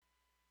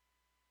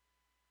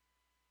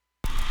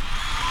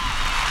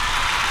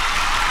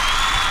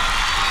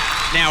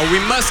Now, we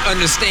must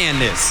understand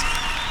this.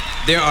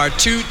 There are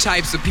two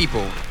types of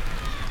people.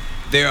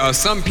 There are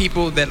some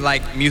people that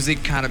like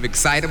music kind of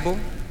excitable,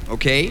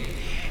 okay?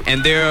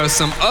 And there are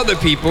some other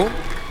people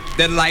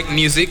that like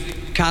music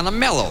kind of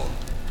mellow,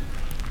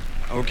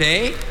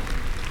 okay?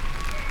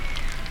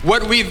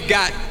 What we've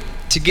got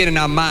to get in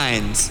our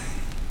minds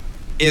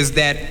is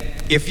that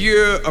if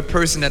you're a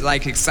person that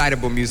likes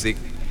excitable music,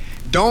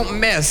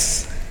 don't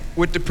mess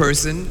with the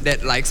person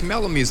that likes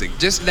mellow music.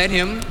 Just let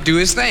him do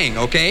his thing,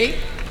 okay?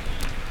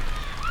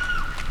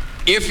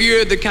 If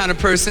you're the kind of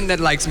person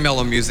that likes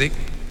mellow music,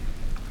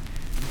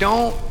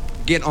 don't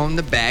get on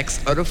the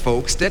backs of the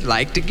folks that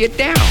like to get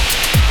down.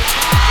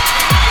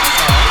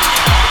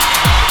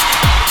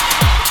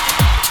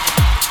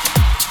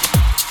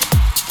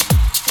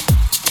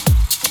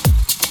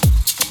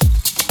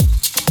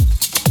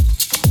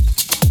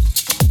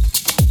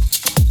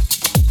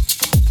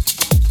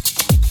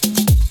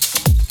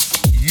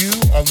 You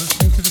are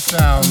listening to the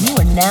sound. You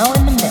are now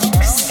in the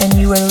mix, and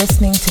you are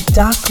listening to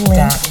Doc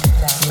Link.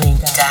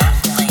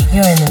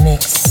 You're in the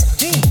mix.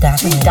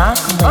 Doc Link.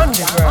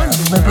 Underground.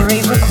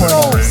 Liberate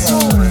Recordings.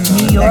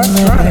 New York,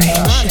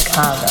 and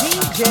Chicago.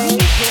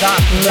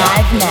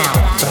 Live now.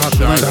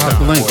 Doc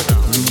Link.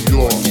 New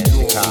York,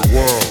 Chicago.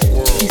 World.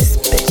 Peace,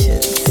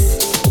 bitches.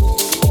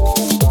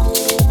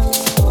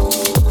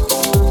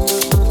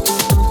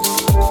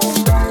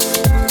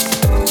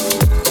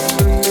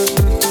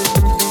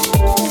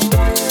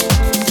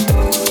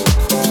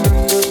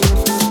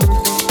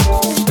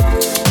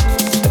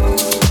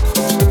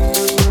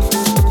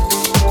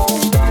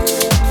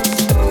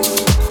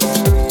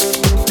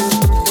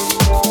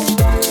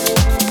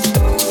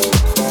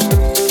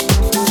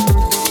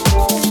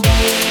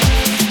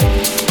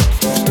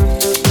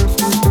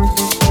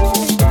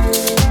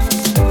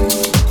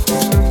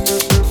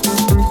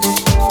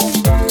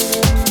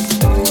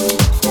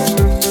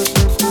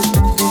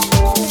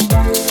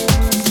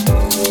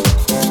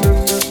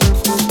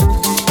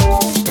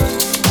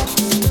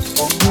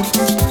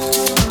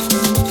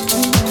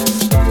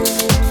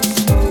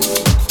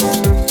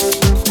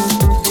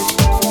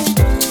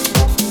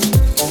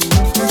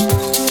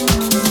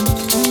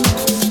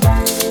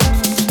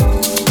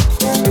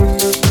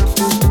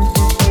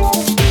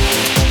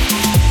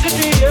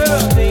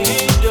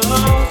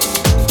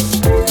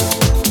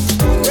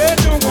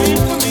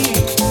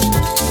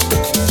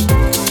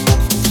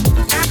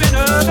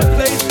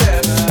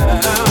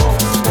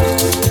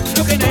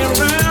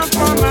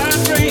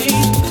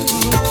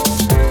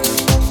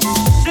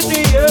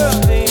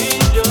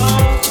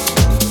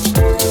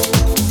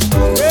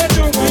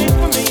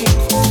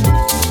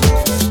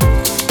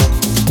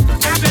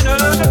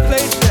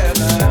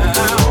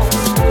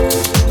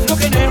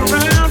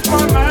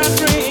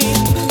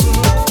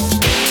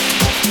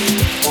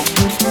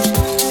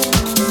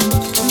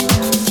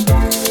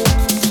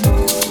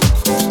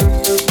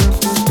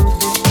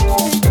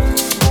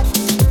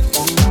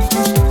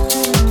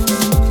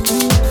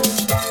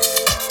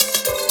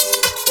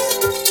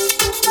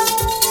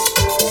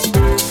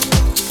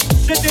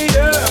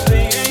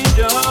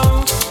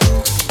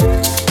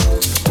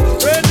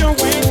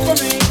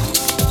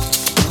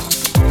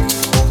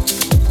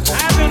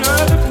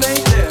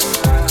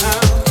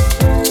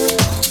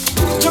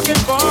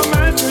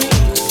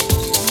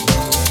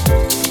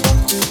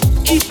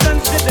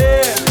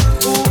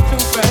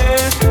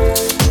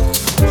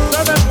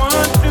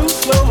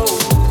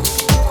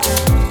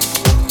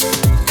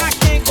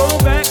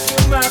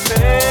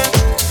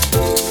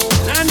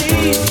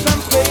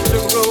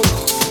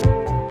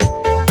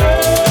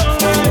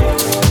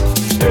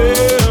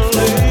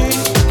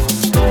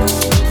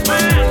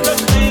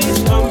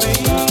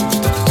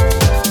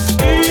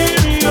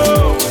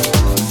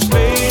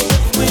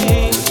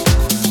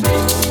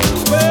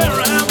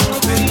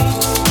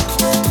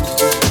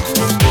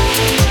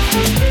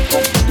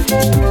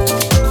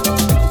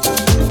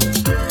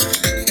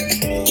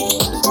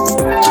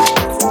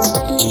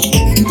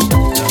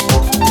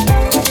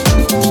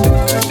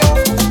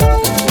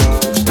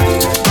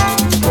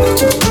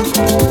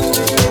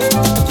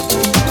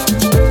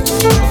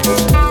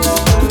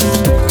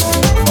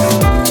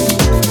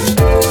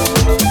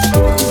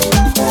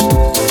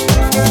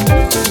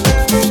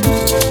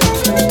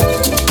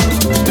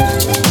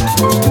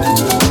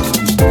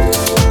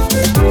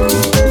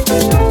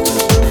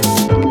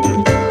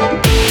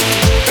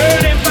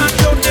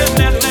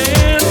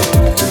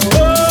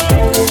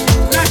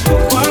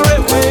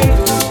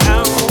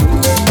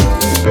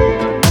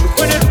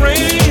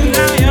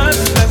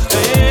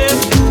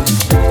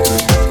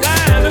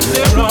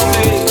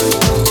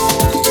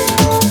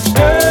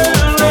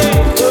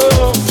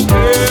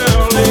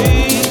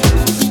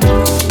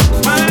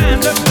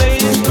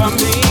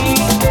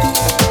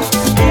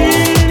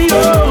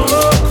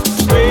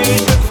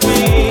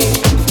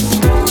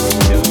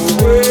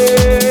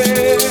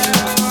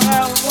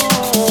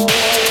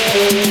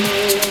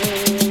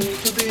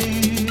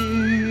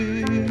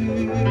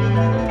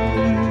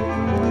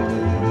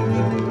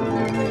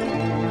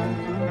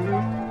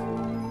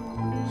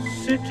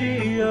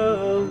 city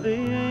of the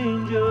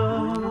angels.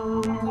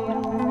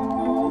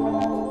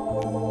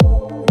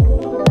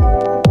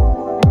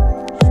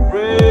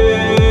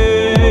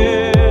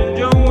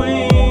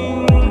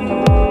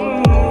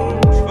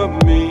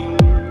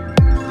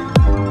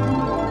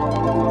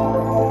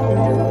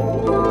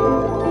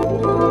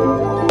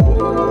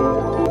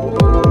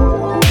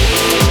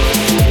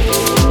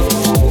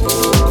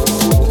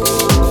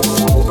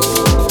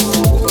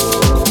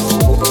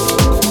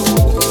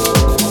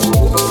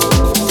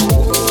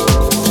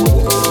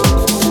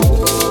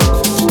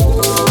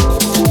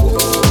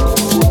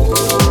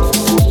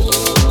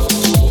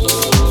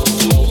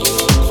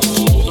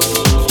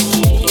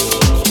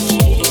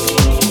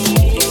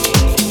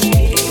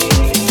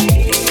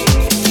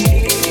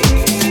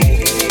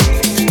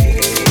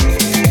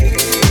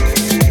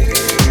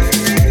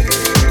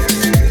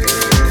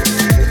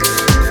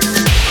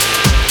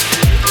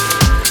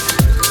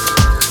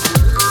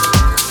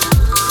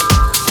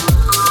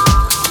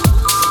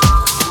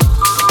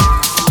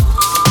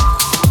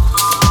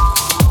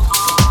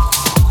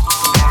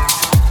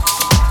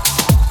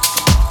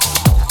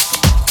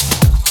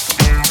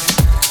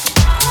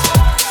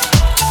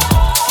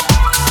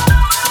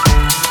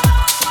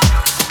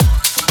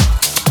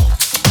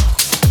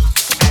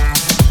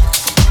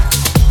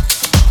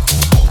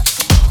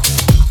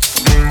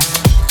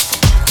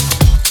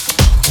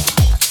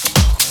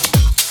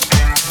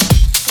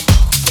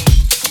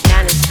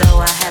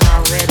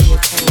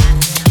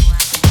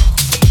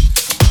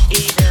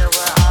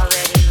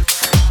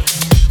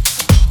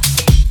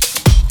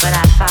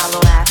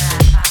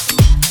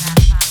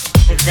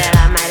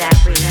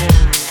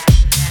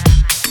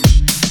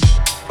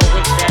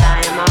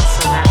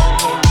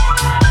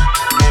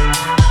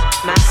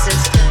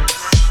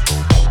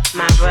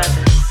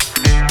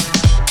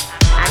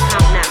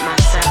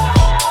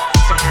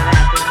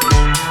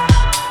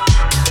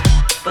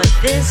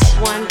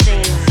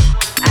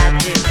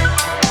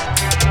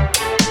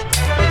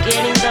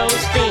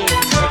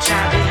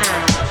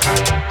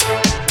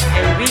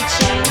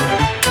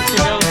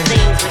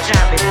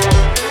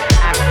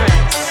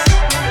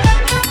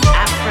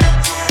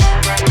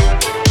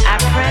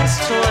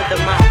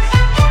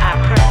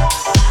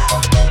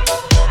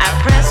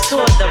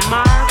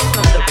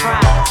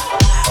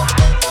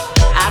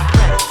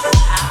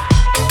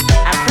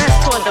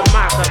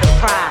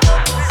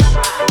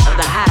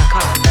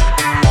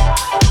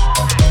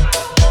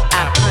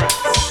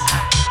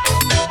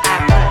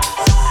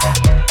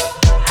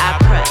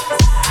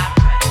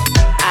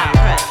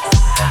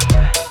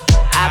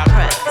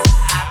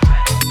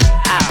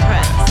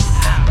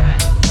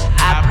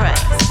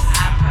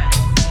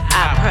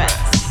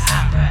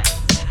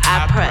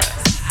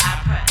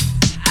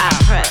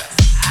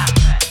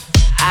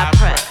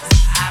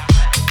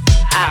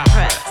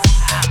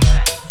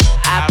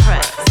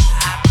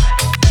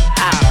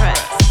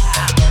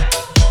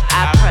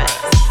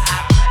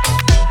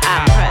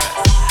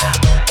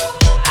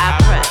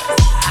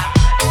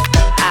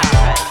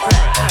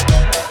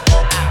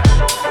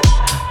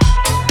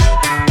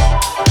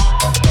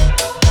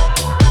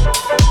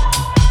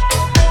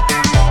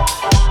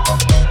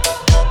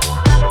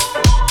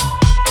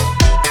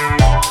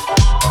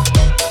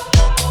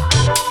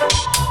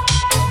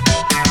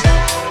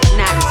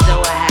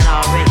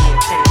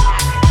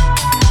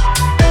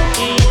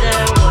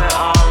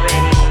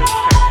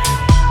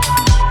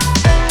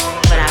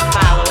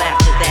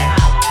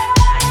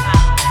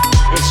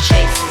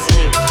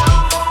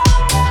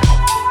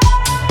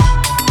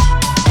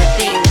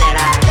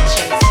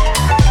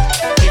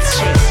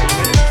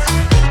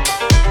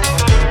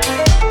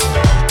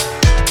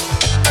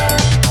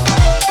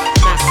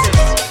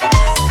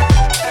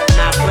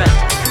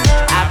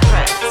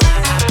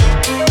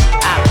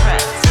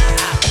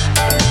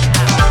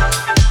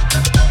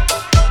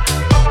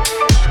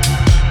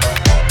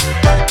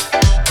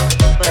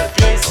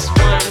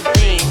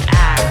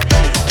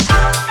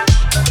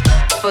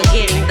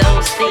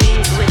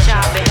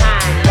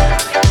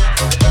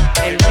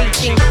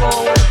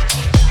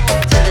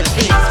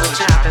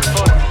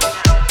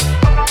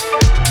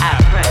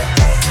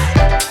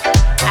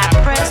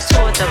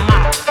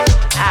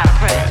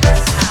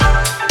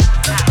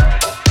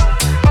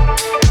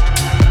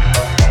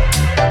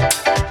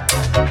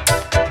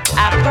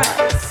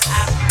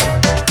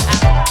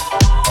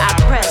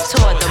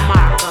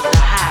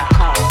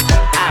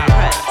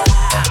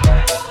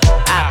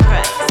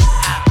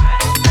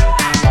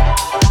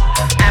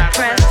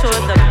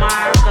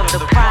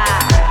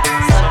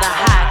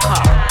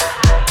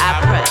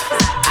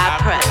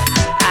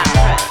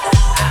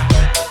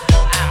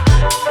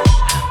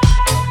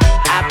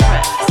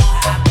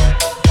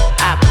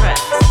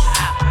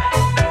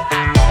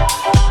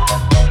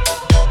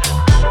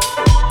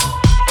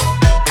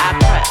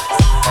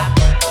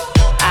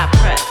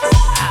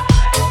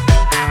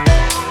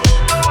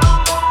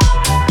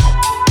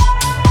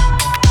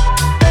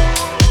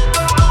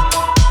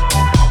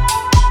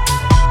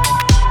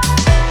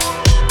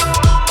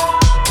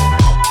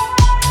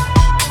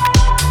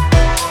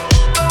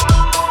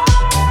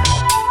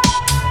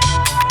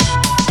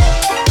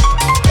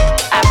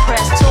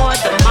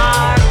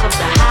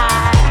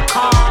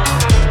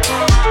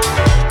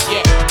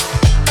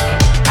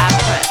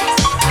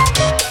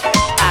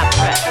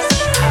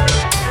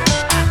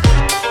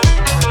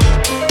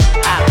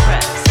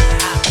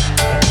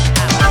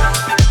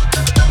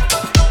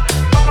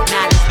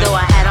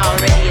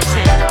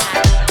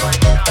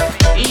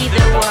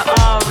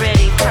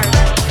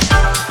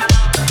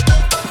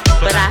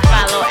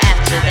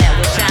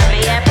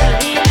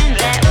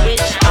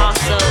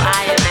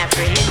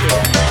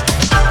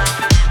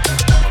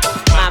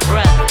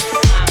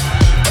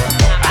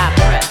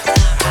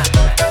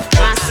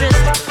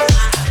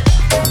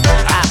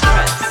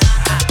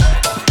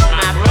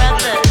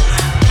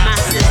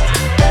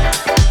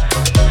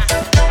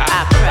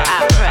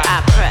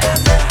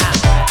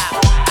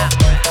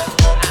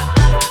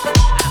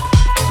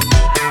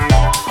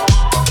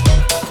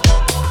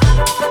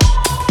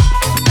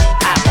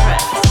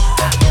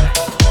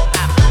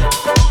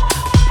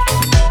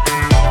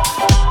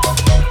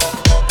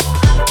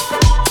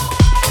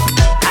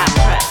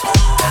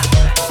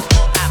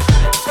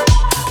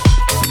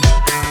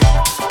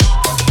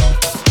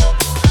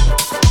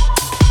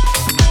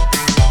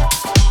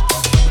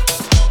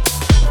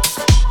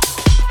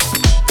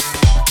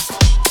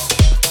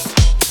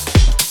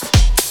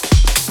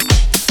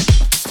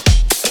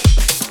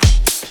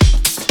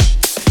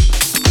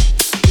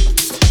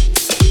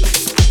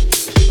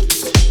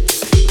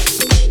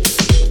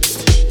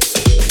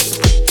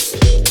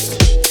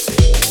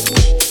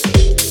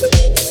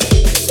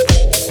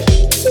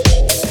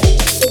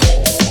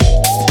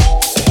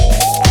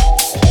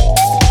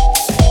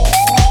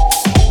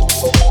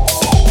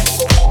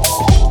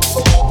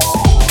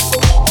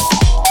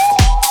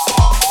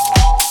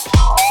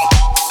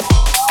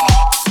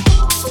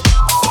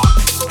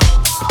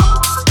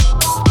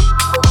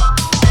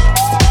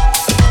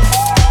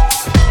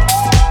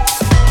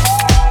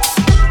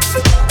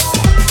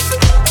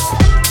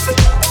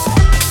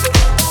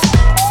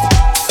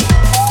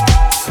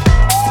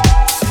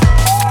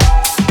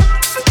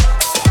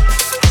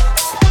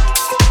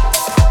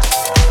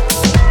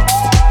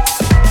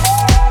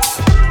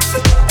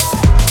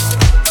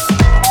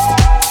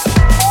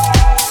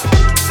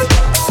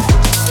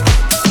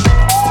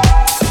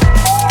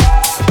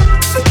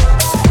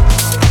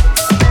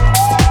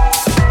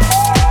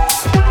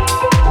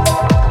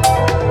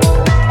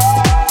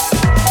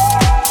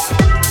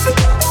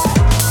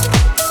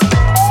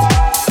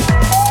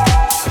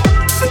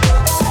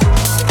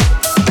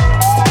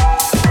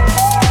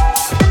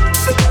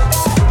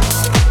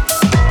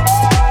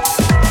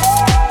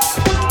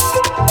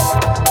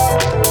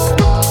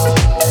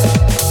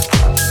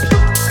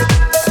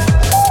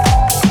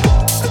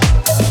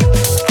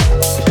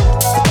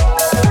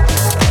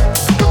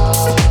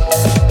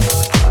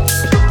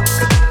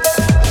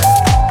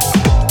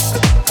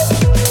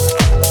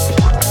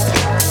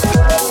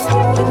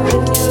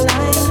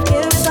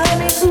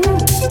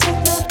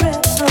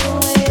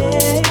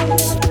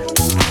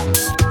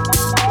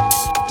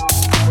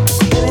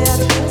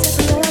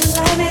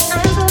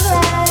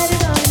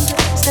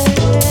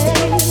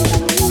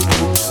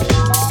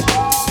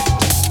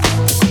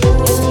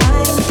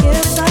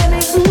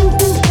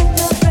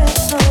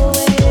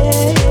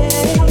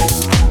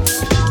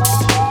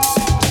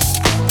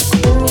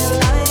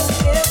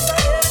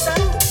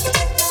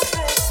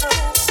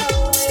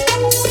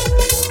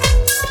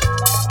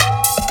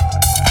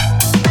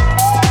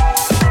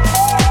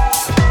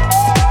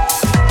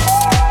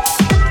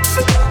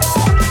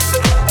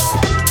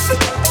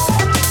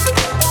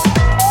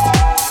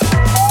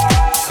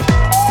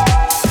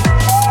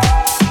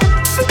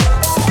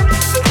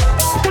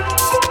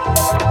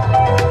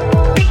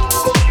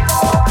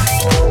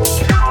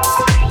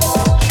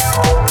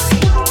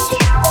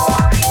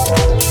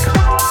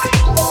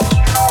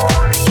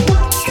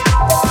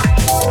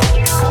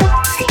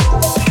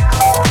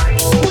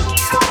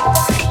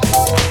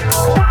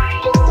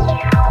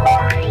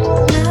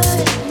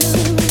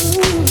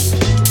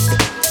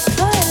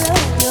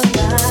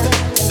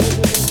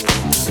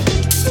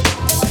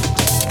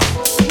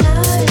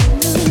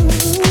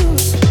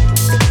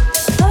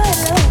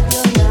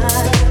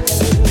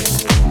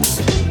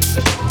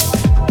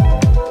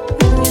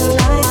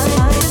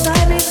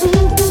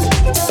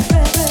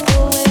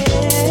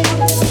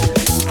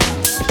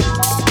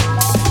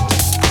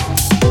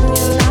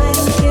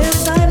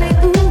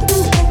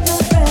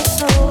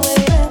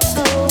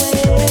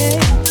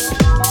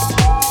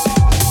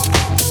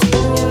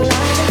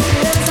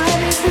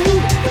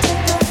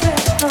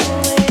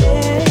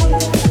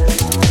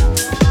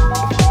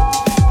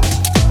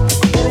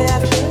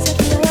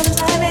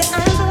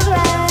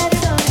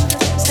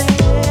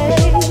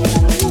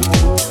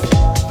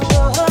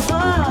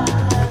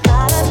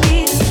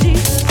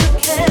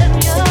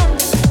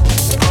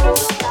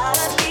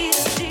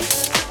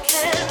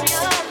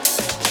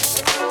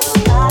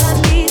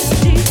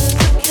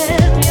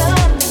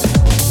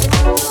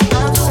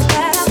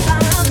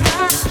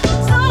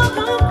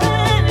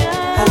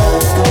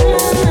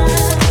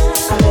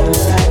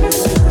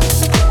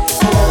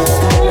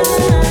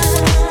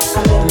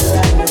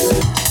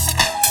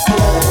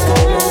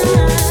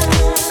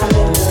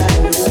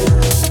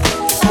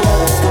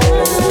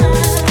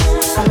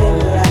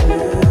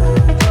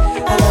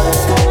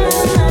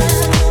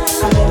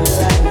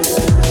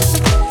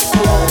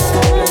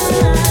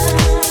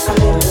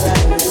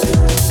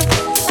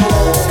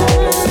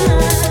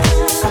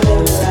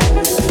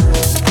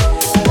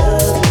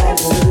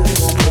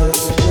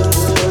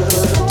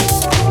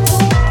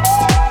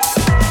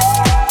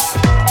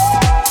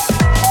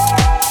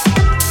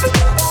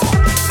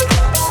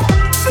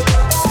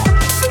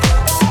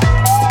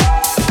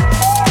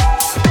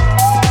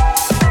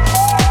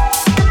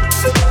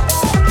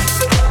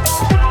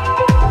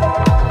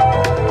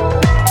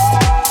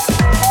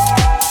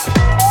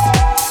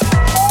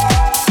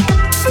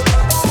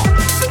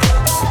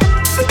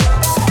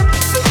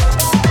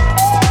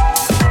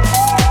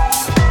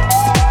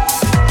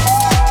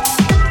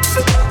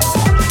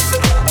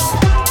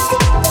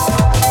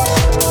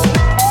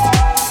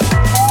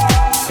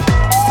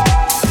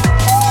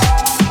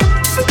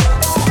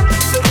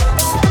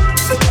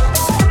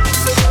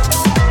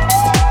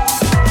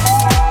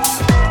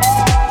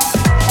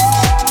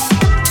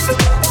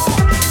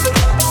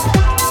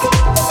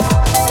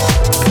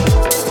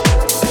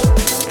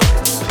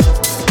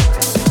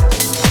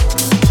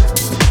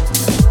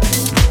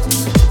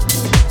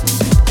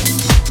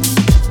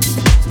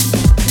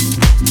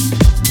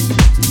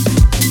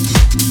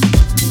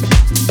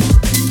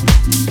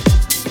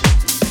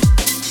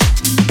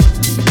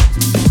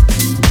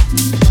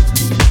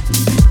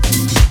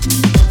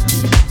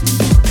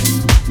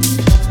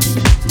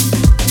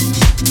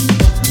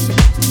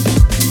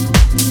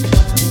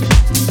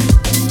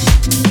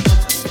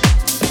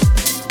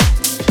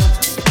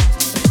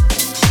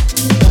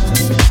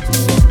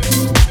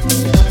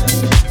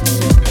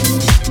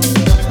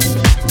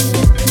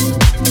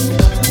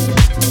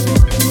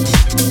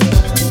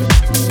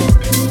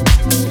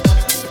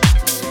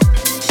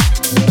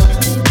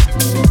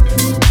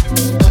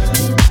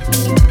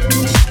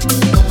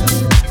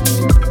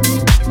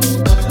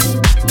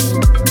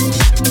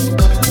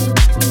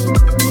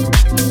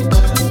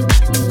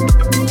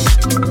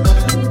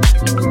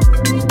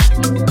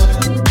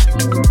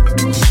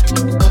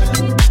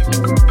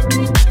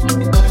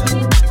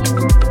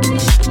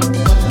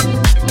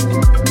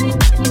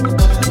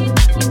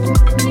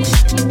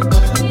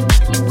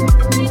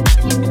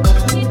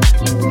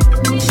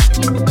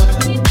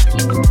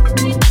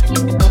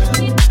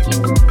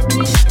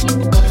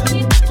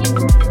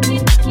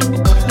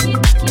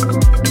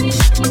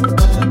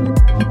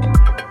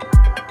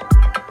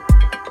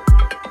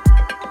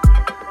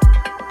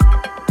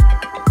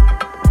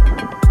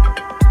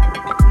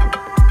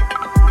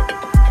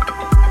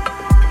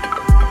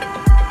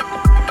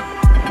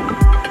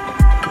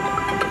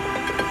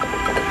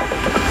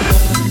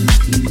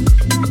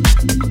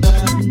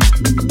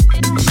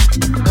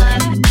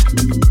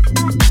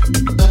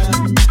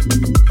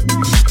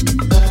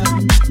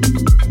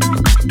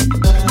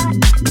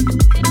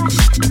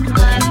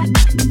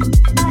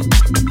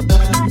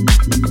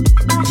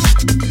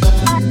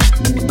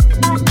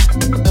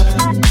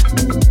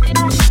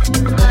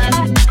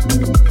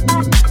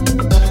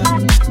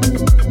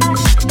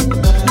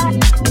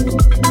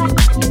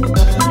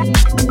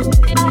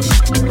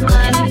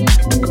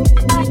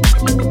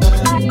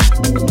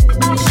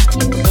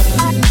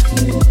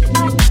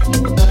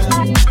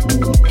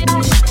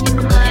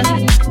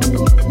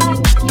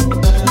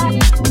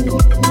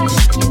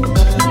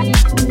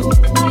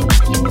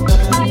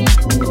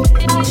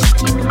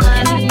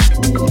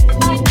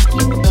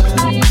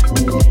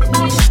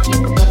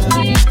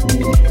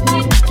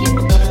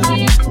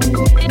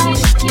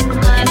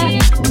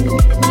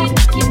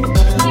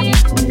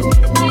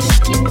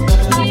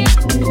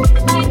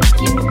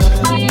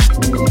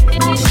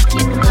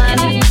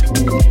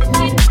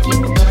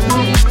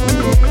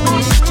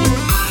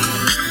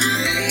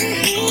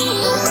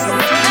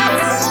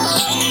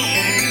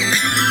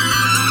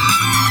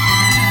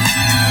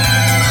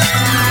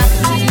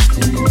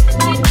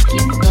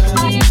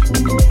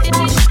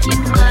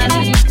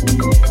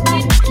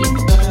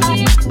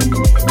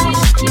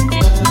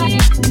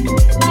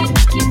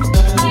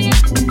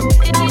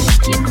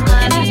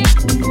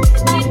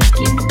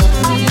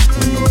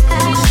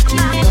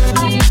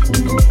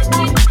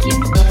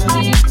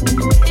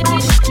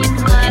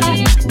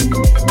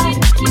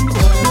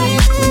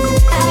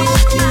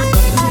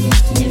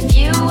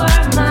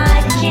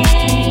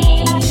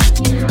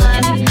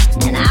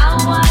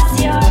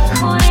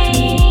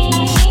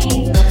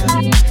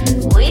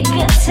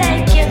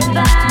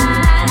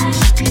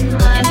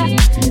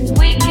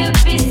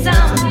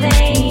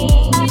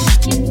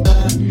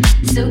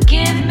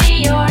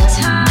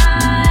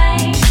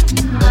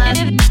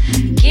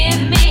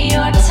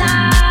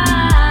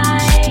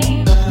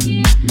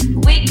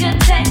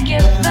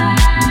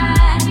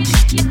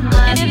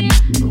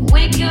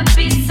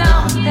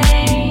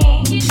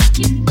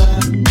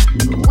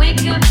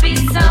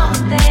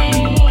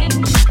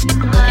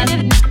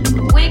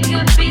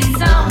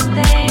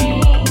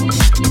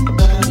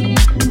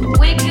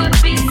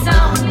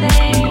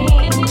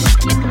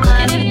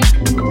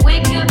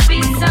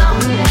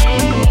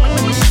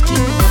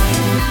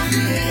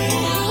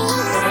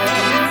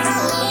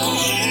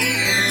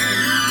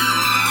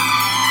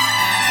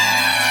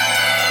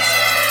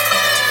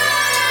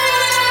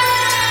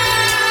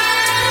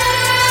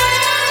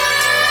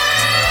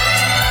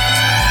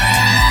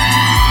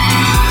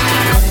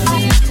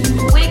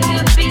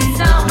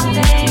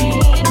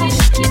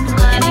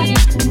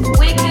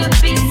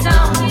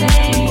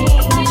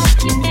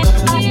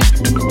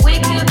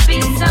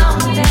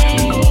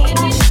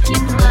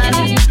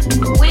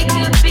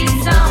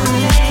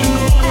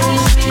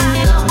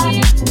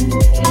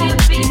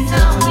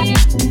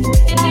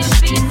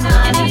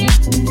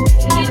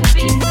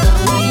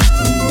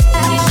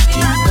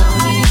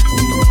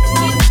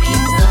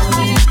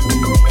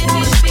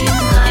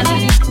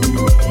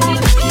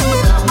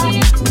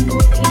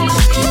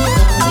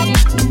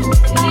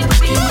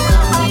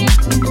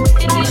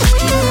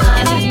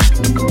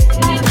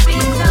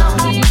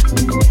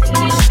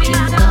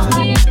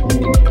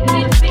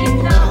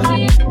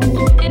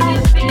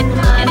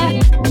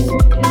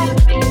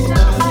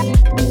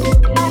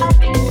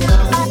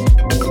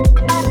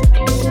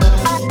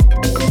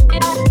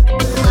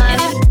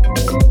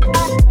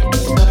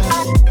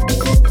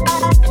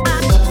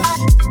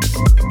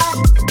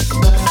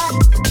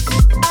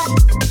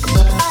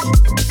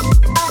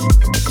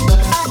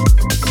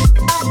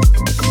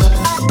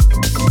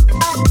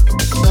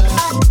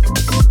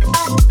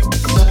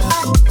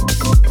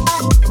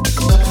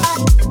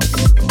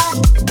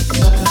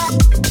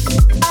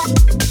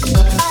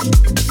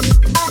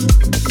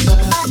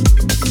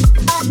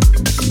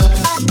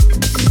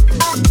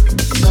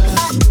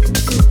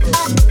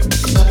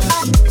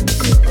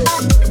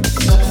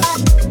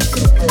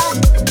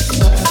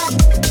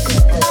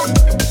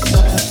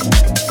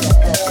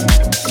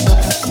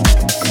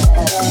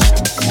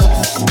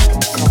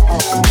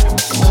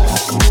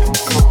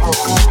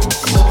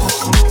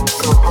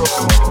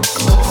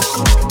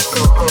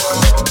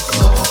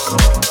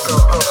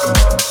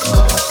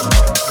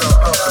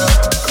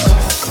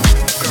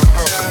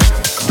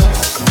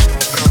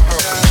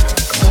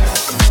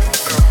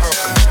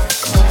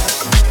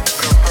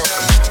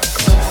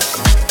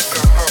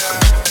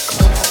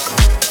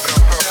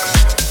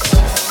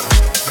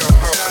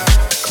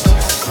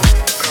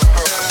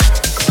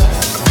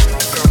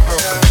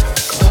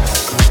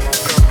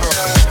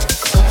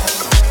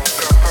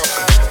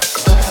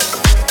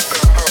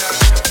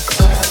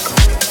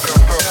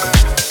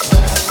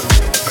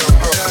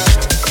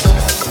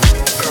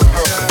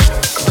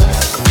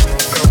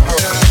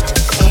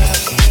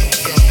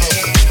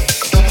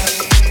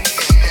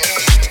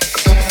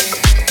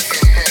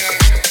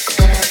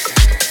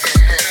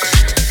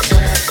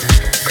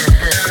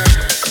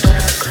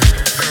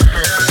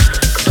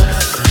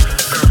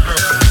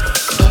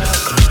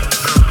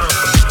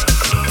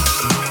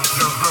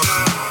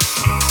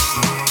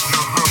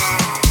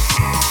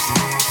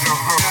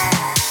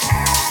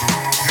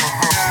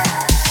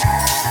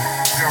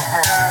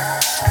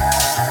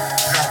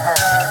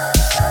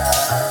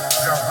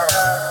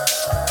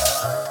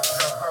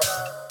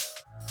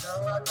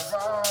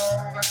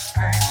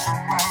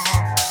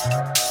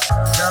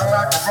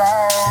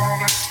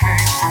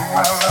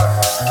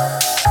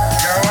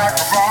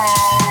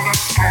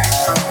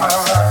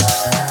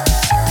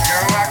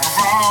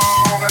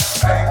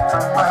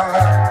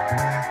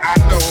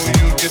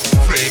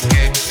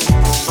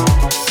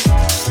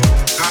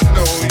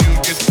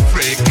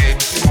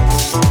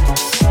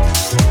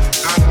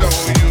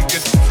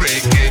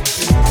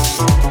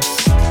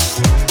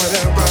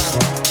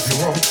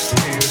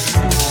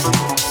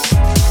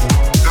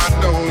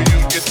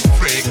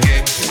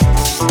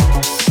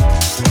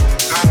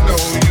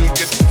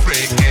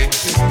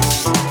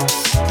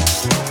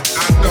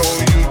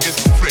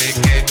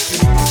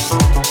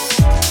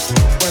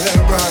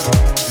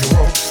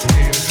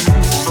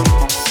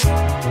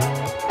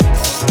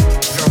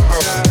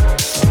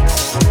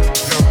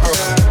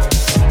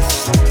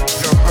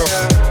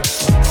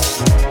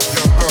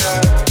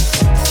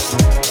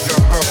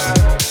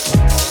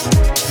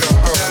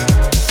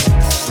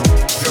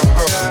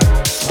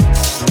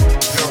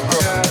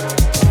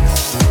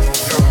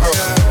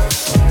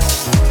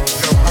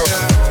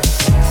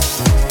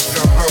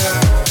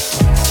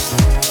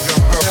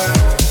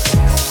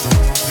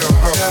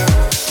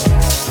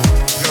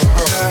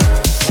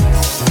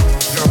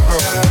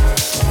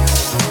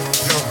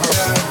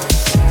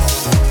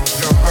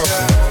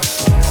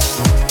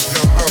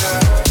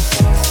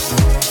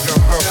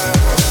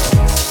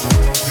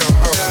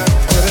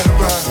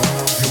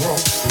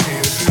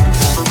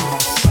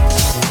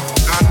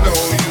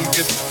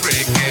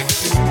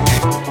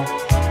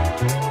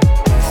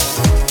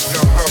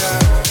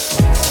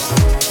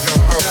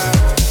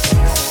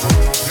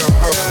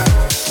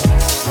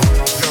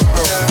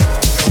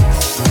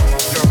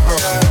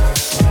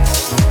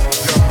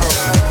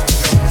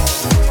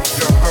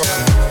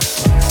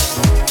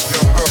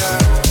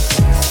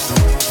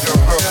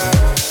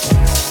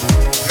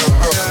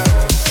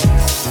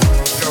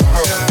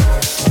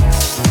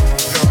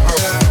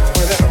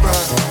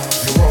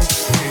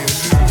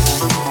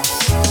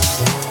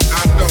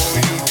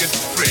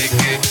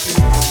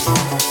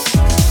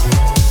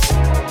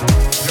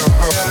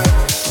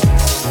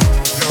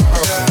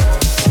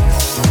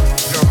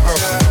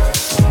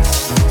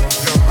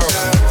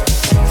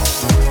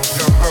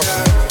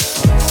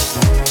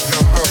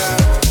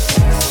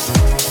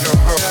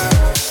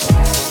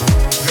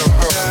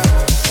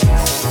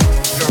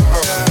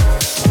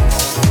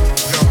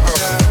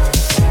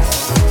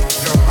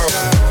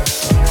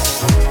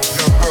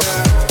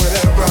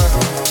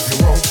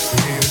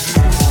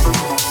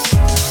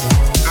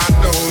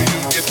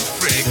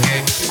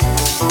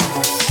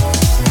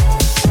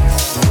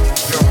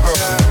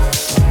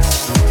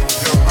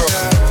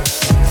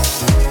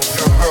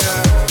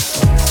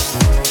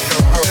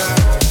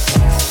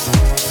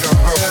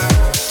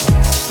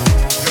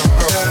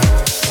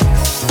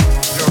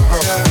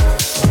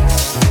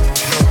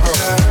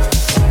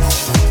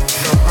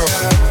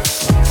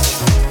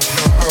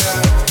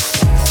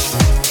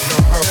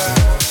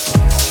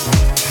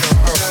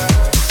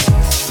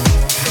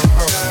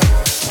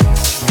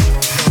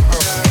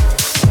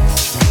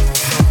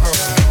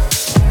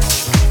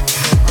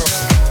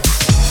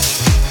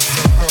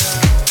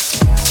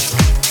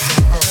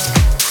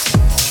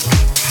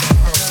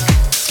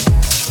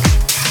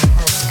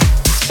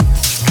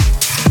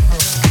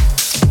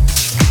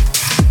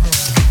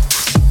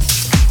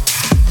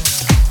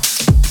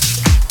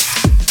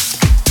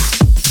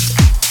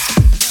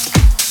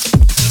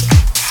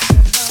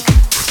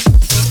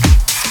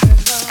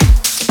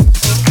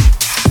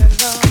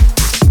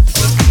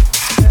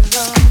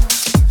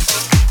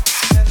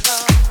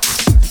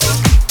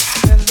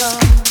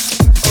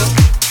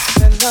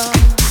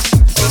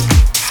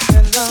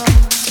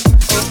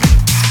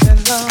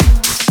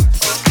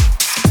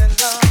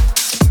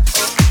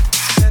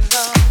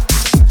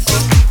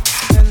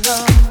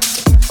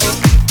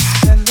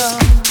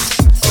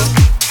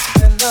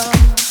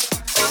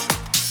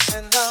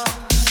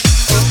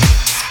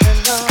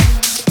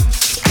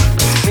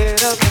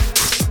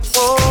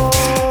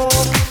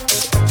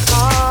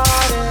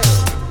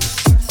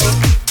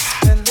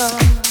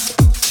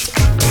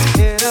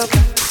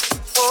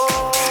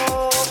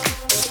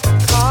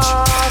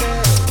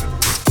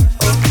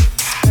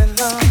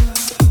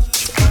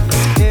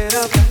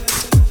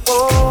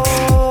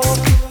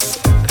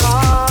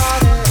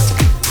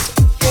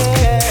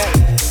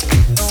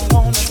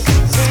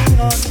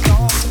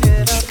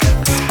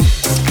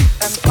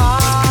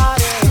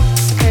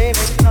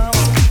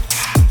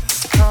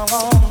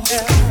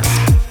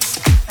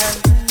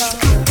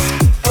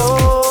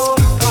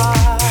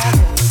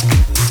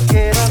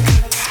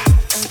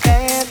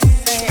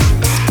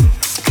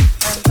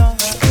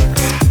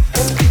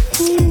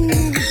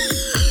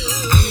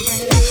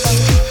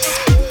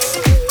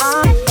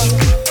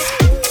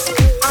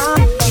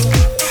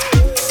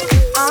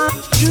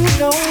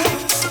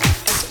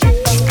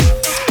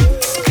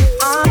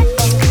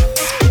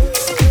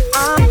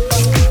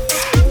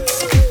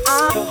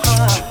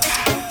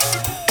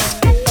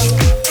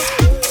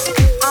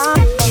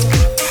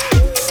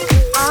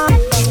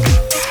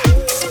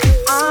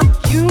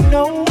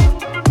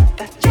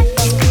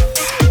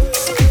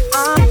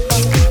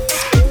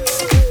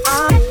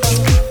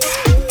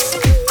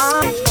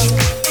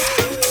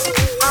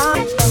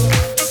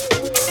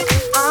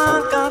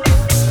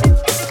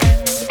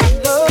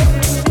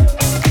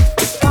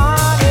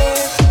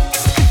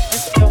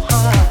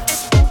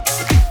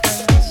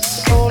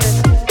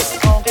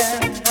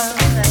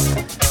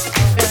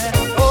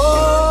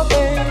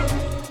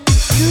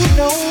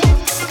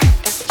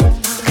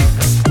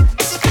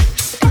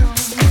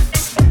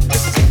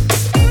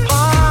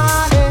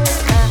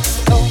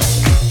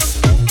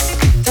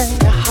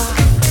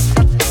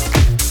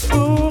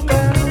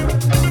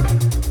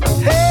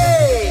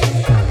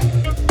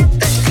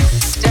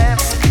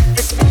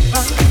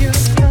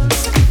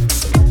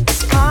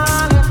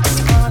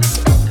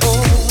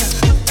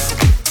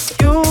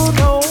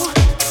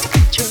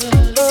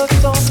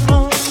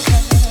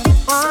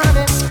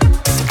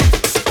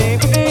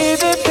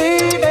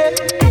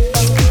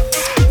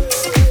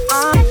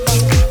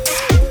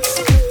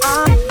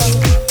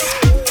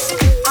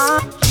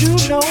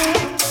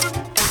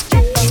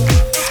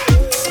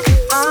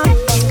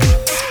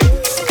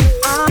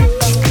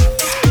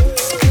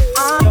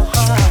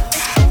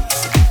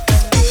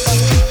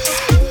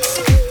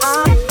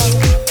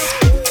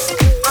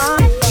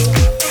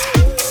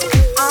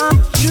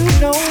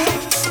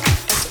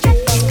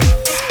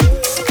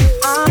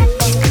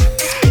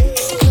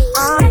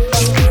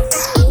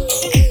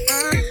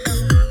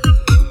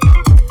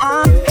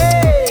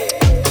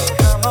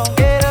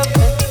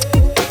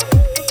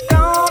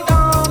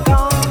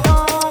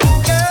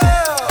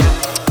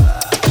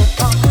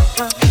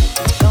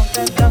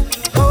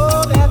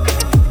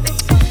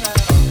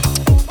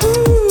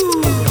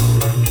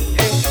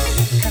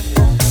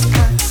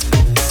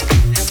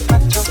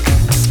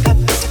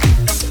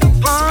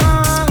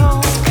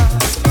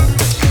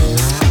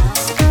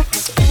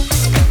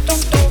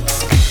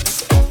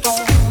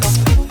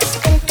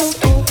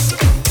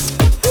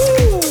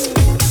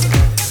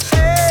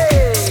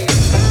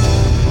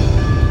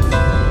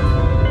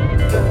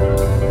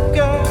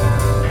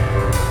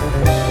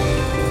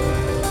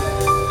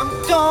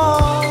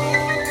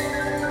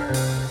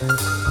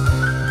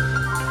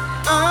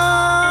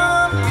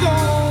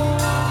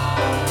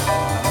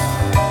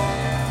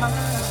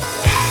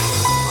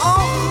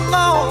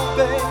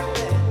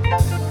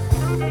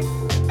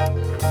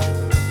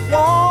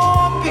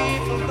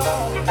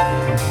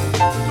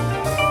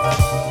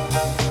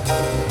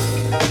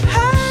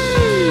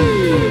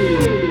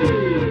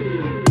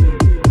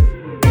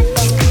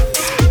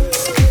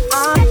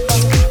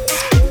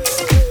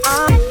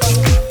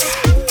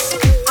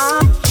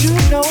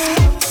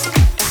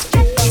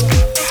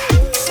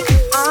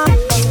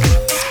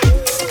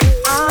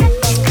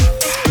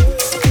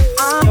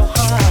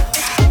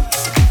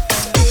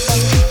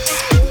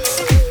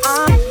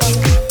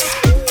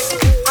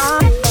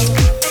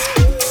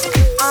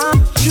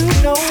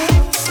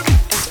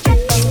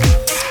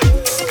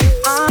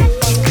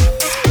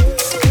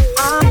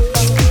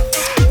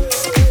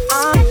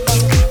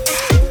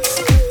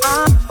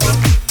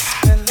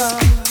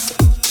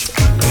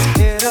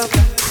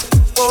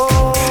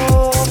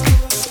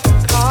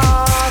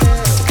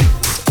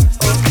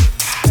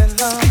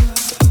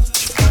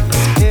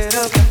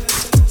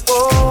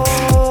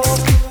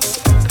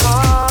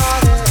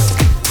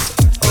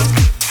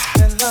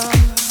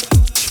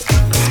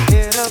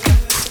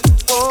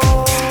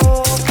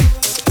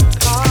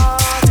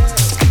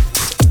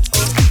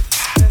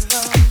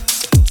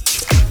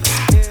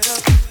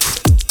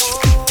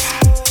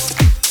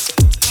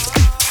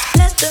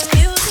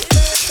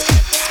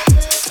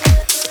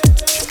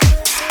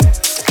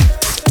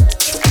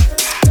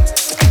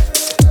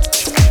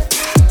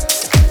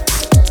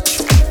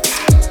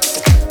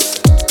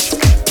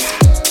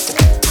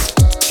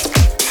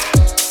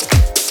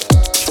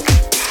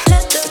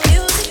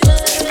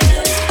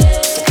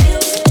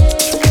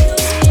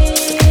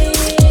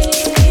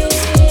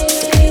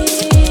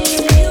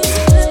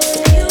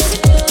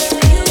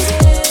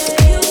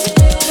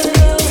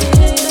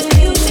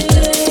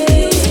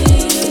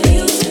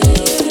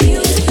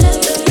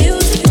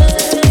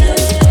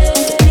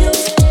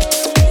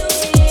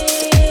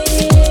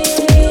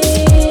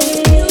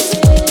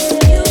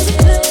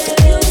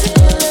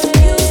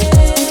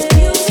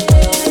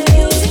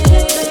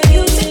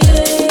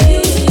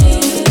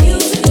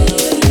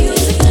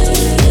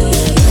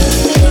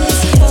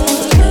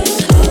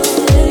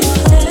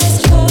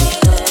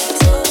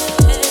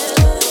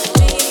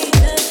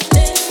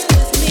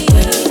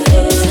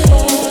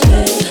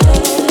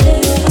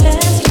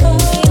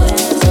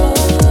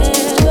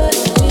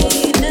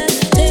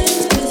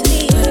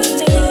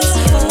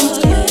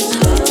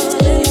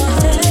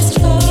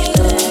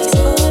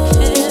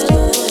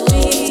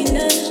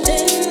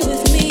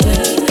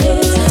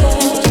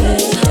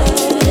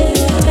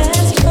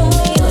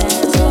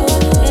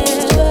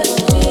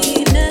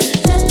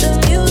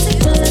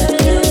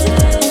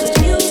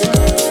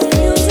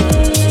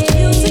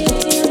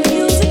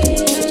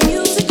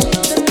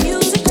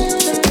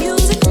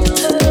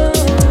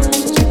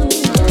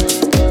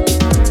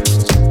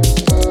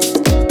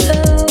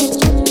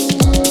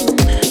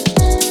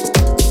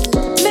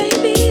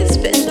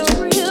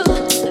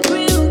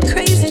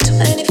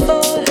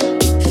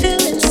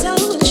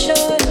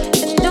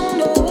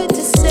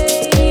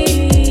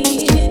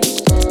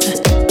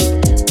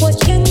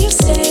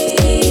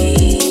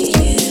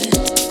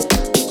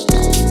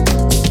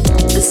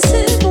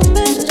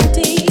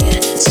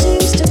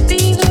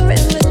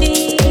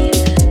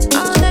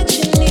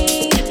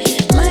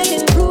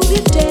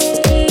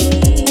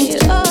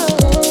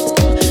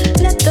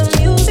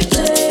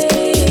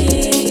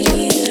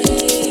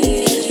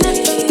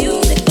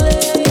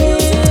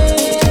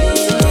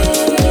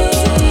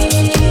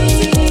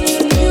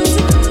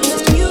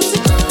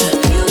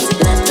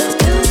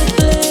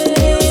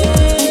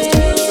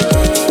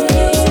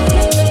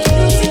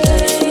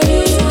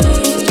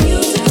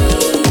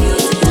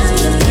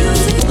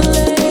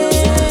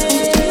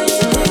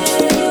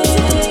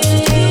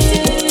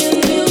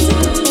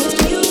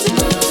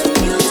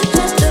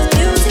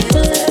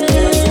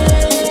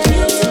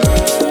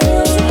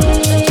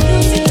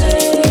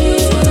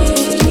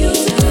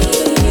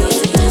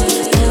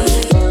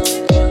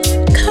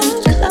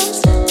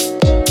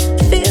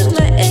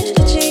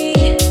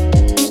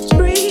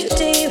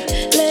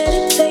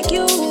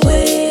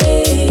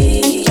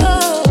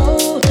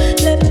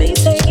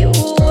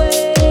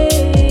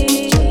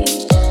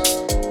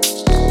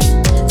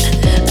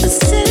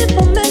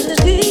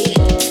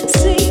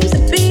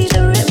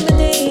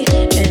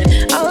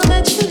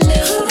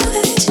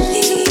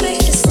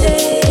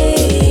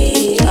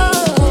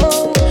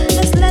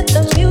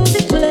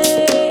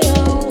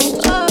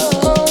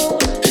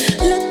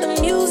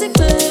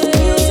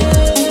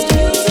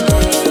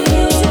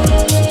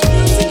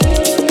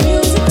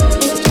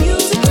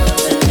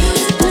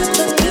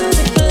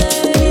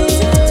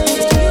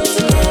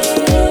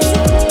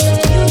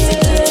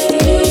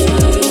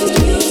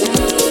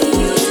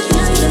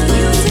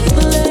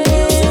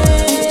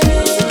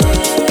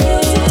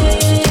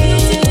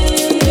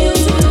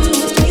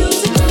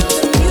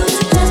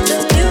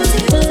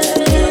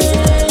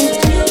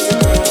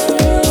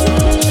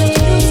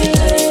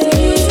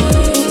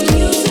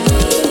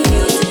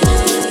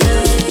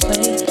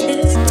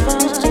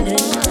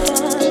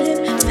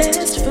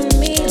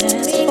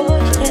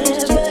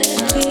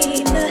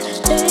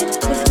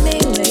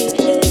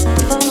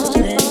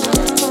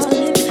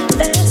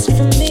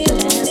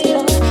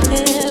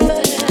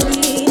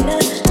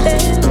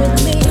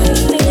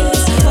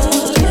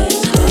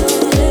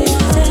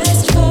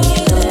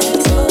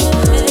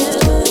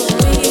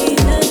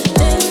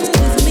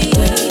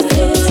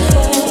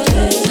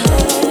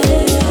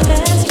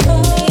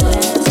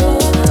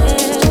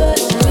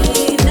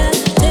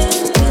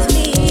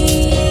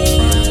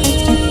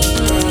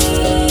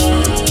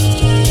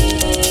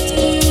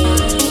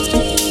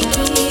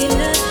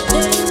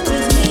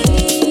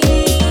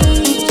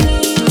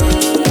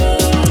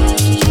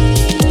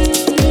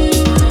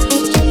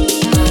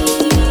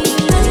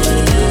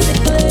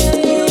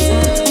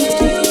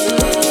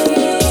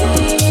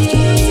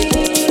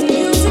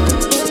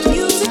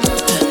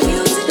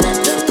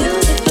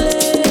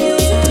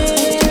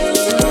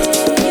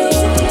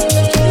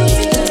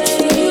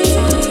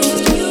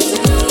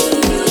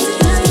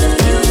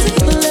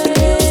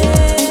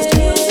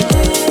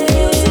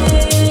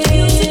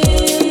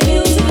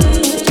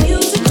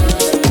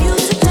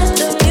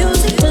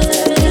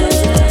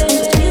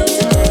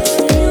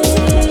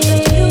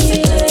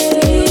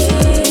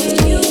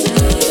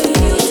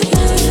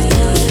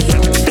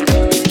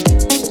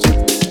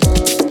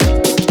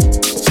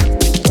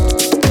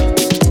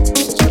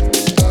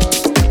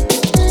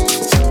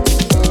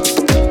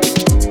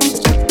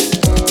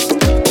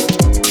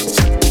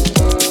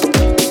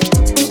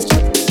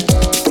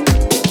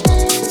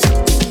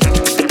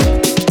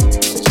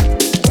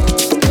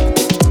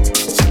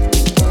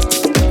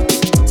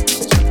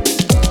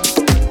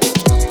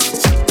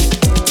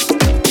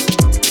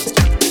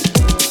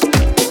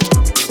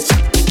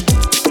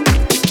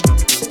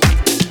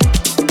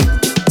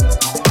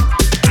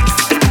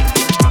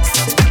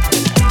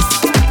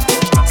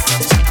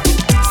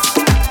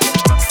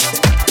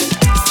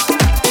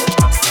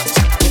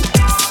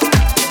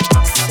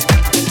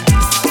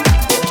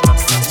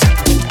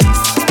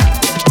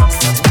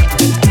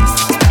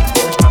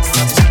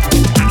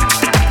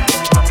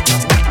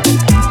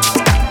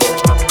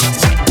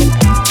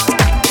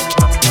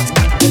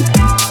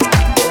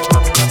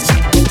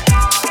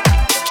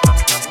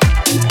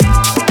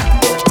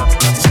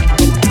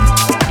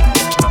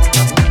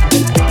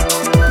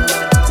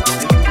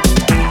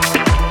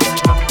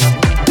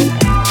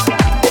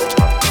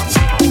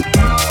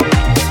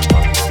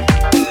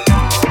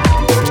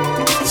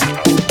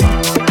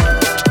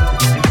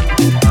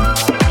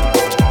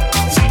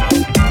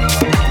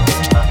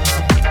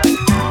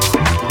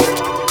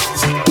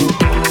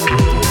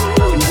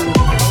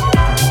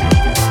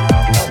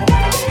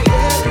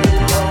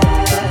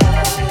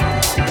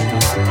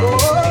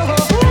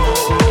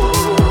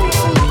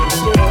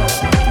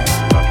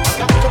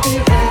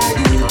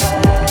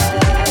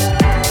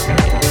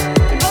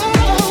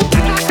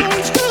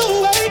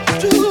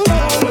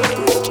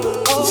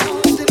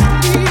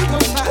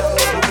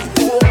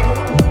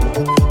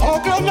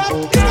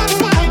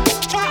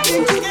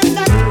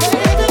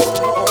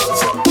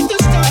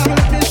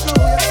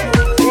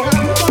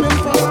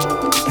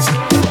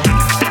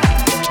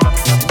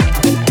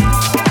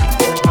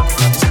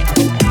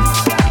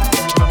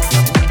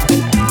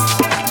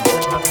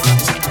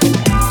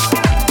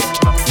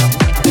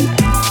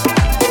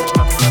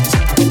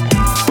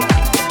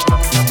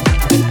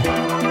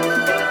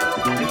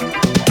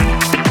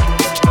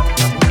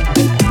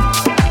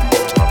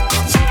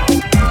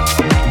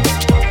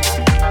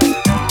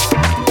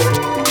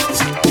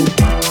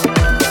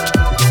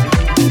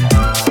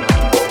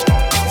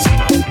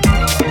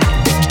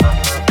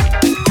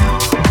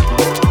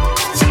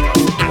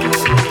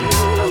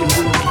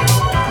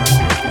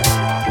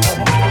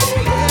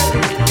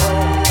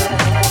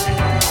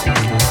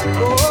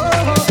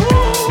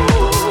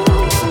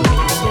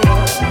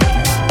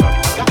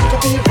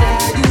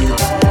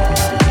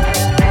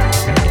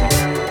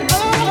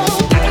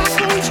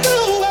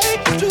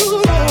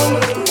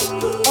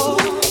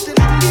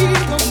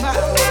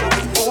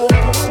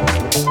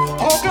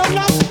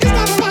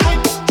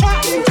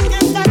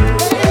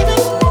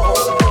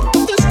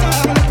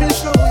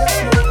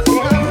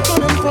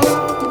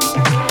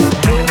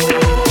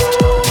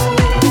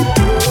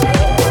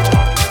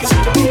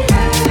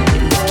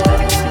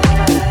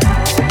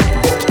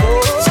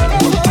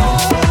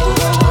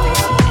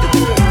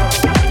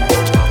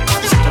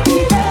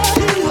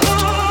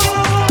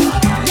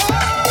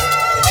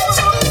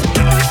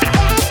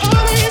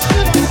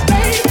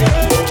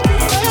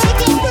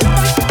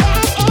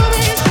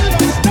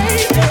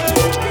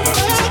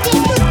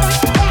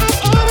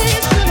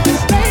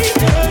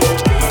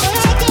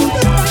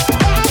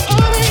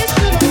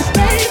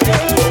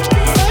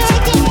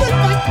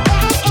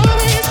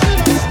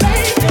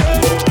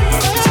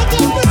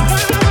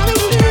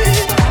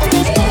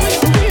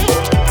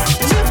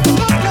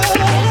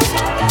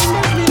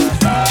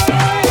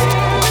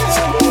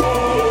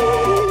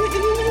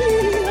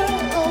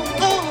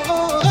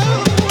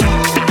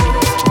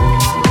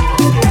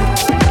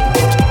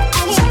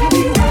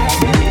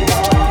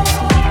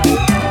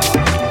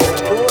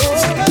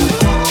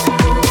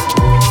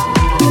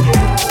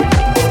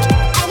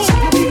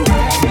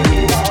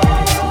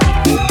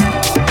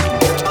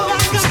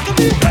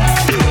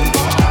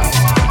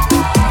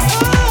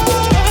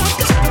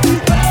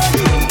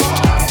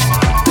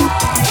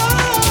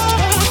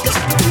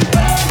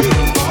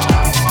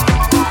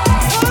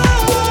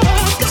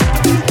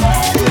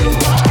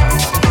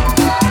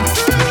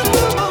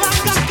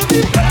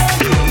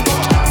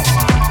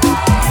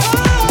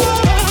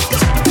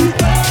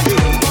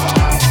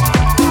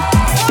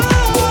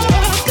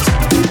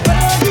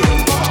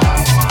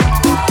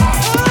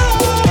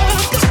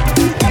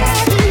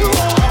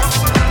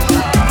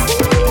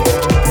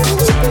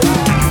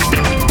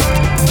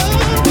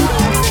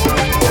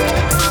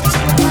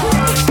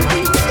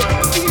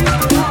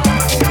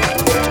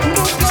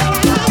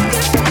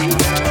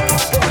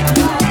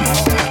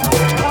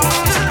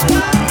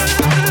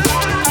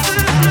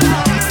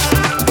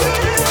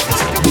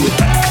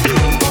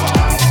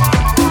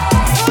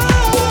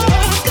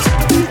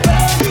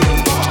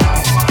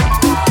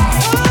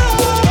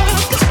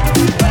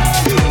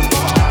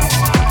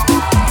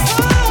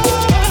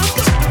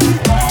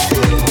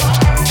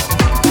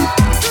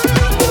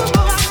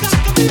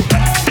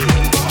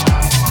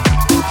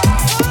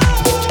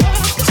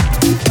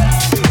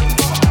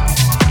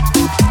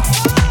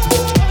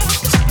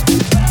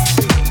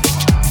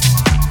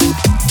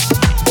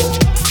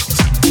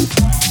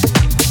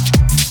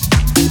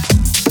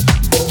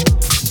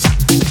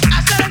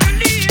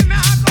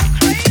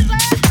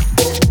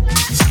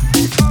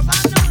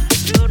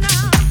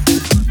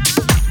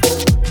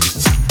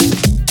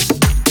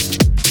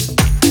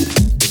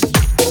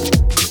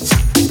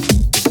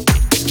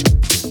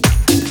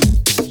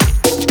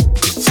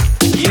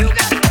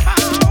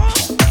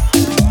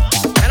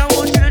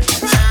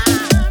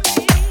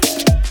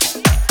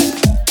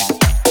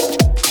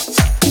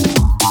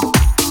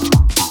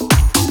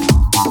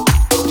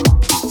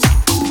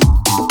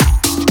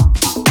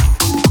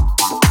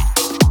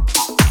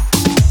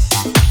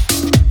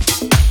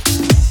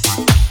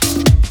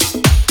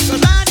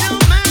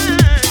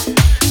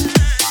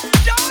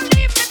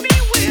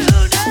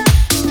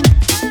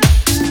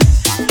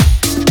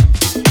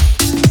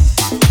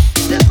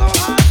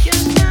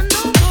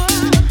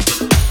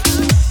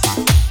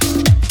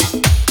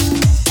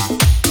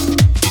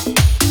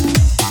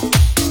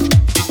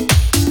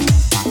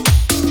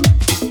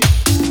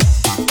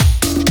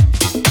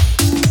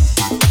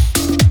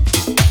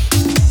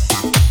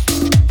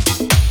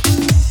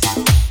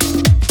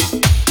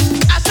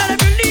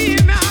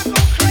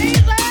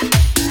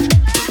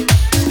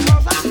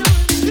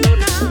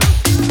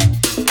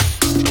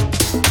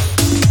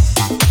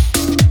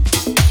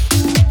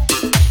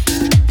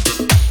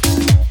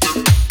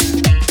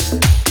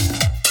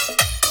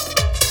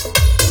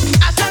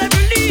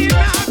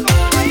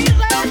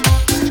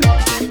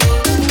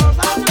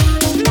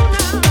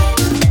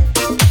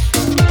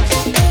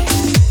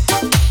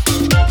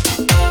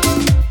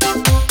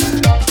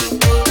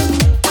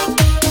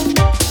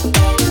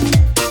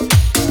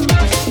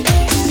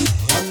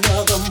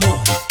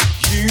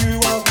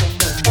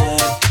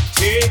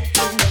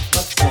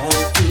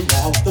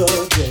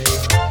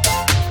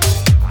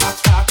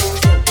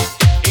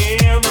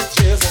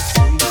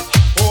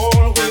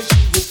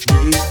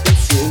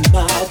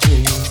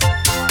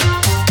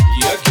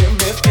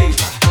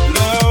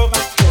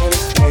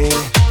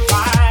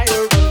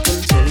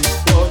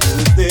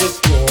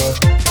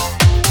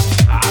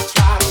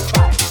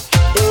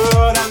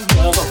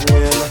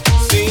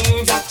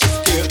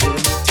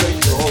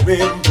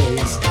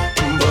 embrace.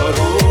 But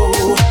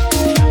oh,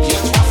 you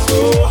try so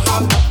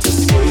hard not to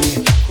say,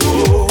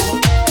 oh,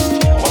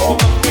 all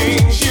the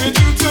things you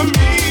do to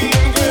me,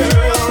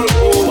 girl.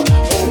 Oh,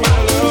 my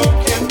love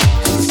can't be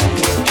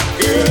concealed.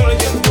 Girl,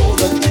 you know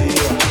the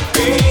deal.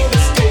 Baby,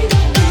 stay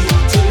with me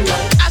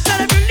tonight. I said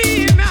if you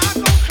leave me, I'll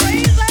go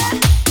crazy.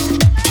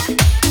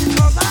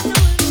 'Cause I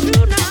know it's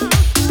true now.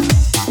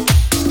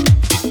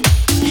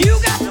 You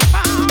got the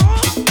power,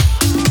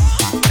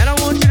 and I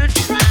want you to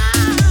try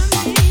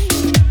me.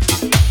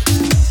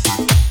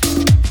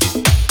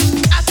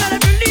 I said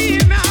if you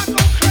leave me, I'll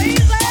go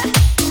crazy.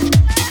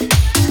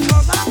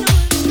 'Cause I know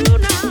it's true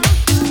now.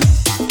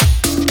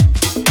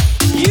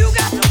 You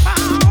got the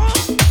power,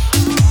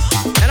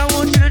 and I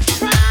want you to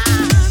try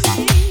me.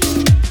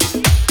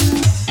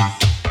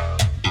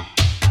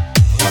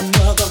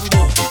 Another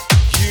morning,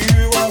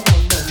 you are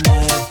on my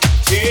mind,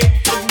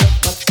 taking up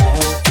my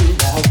time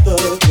throughout the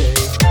day.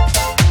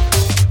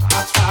 I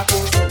try to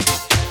think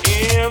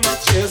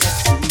images I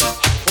see,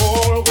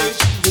 always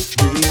you with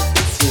me,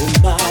 it's in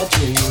my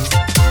dreams.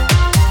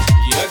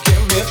 You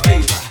give me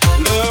flavor,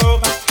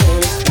 love I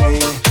can't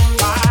explain,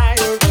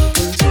 fire and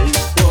contain.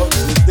 What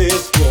is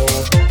this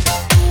world?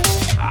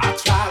 I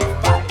try to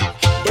fight,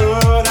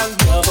 but I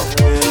never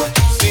win.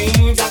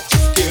 Seems I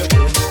just give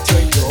in to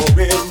your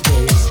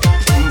embrace.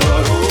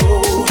 But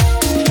oh,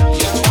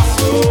 you try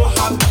so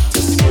hard not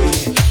to say,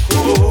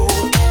 oh,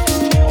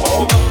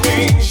 all the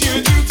things you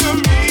do to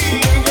me,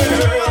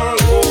 girl.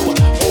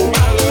 Oh,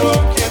 my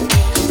love can't be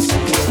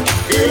concealed.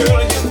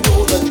 Girl, you know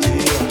the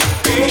deal.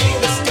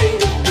 Baby, stay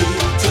with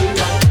me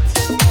tonight.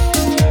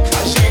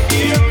 'Cause you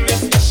give me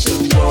special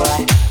joy.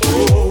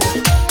 Oh,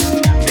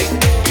 make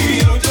me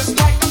feel just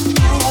like a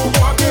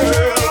schoolboy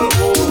girl.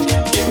 Oh,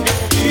 give me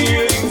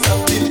feelings of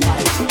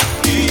delight.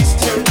 Please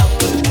turn up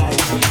the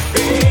light.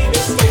 Baby,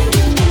 stay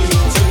with me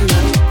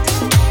tonight.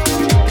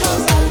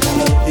 'Cause I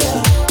love ya.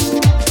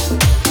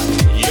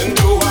 You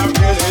know I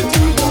really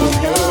do love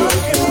you,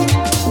 girl.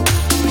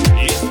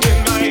 It's been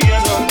my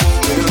anthem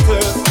to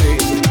say,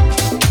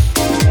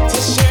 to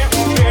share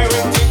and care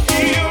and to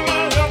give my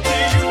love to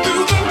you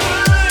through the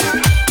night.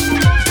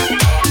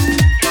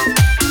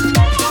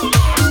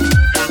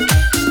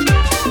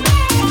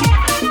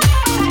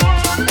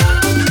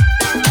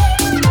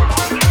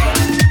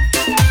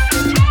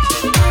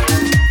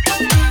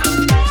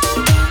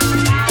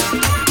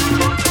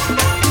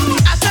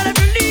 I said if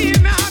you leave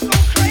me, I'll go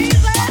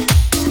crazy.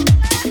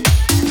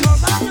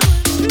 'Cause I know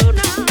it's true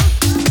now.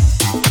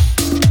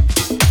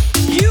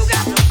 You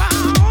got the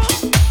power,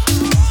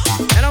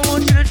 and I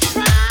want you to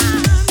try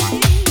me.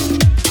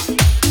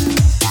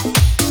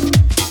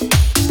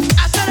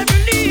 I said if you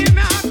leave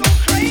me, I'll go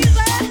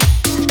crazy.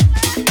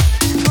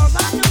 'Cause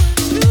I know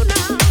it's true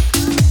now.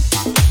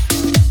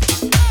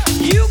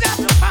 You got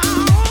the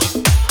power,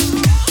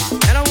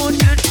 and I want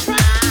you to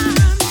try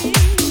me.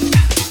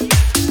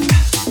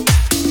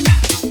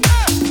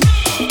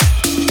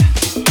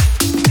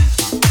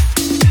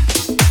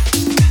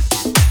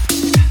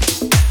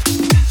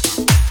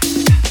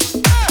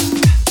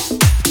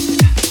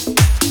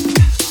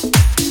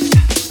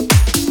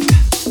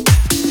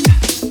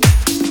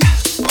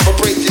 I'ma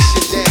break this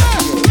shit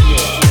down.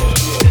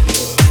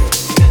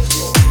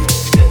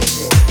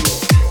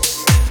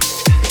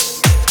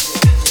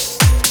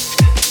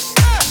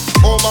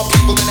 All my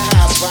people in the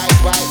house, right.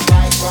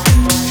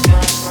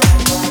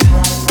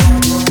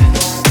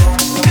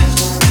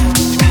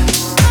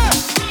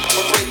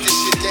 I'ma break this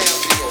shit down,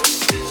 people.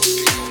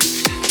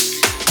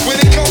 When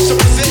it comes to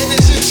presenting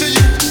this shit to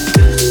you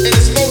in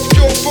its most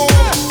pure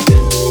form,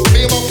 me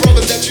and my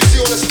brothers that you see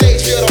on the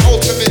stage, we are the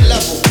ultimate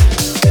level.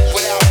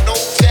 Without no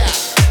doubt,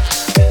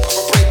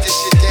 I'ma break this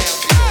shit down,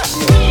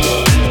 people.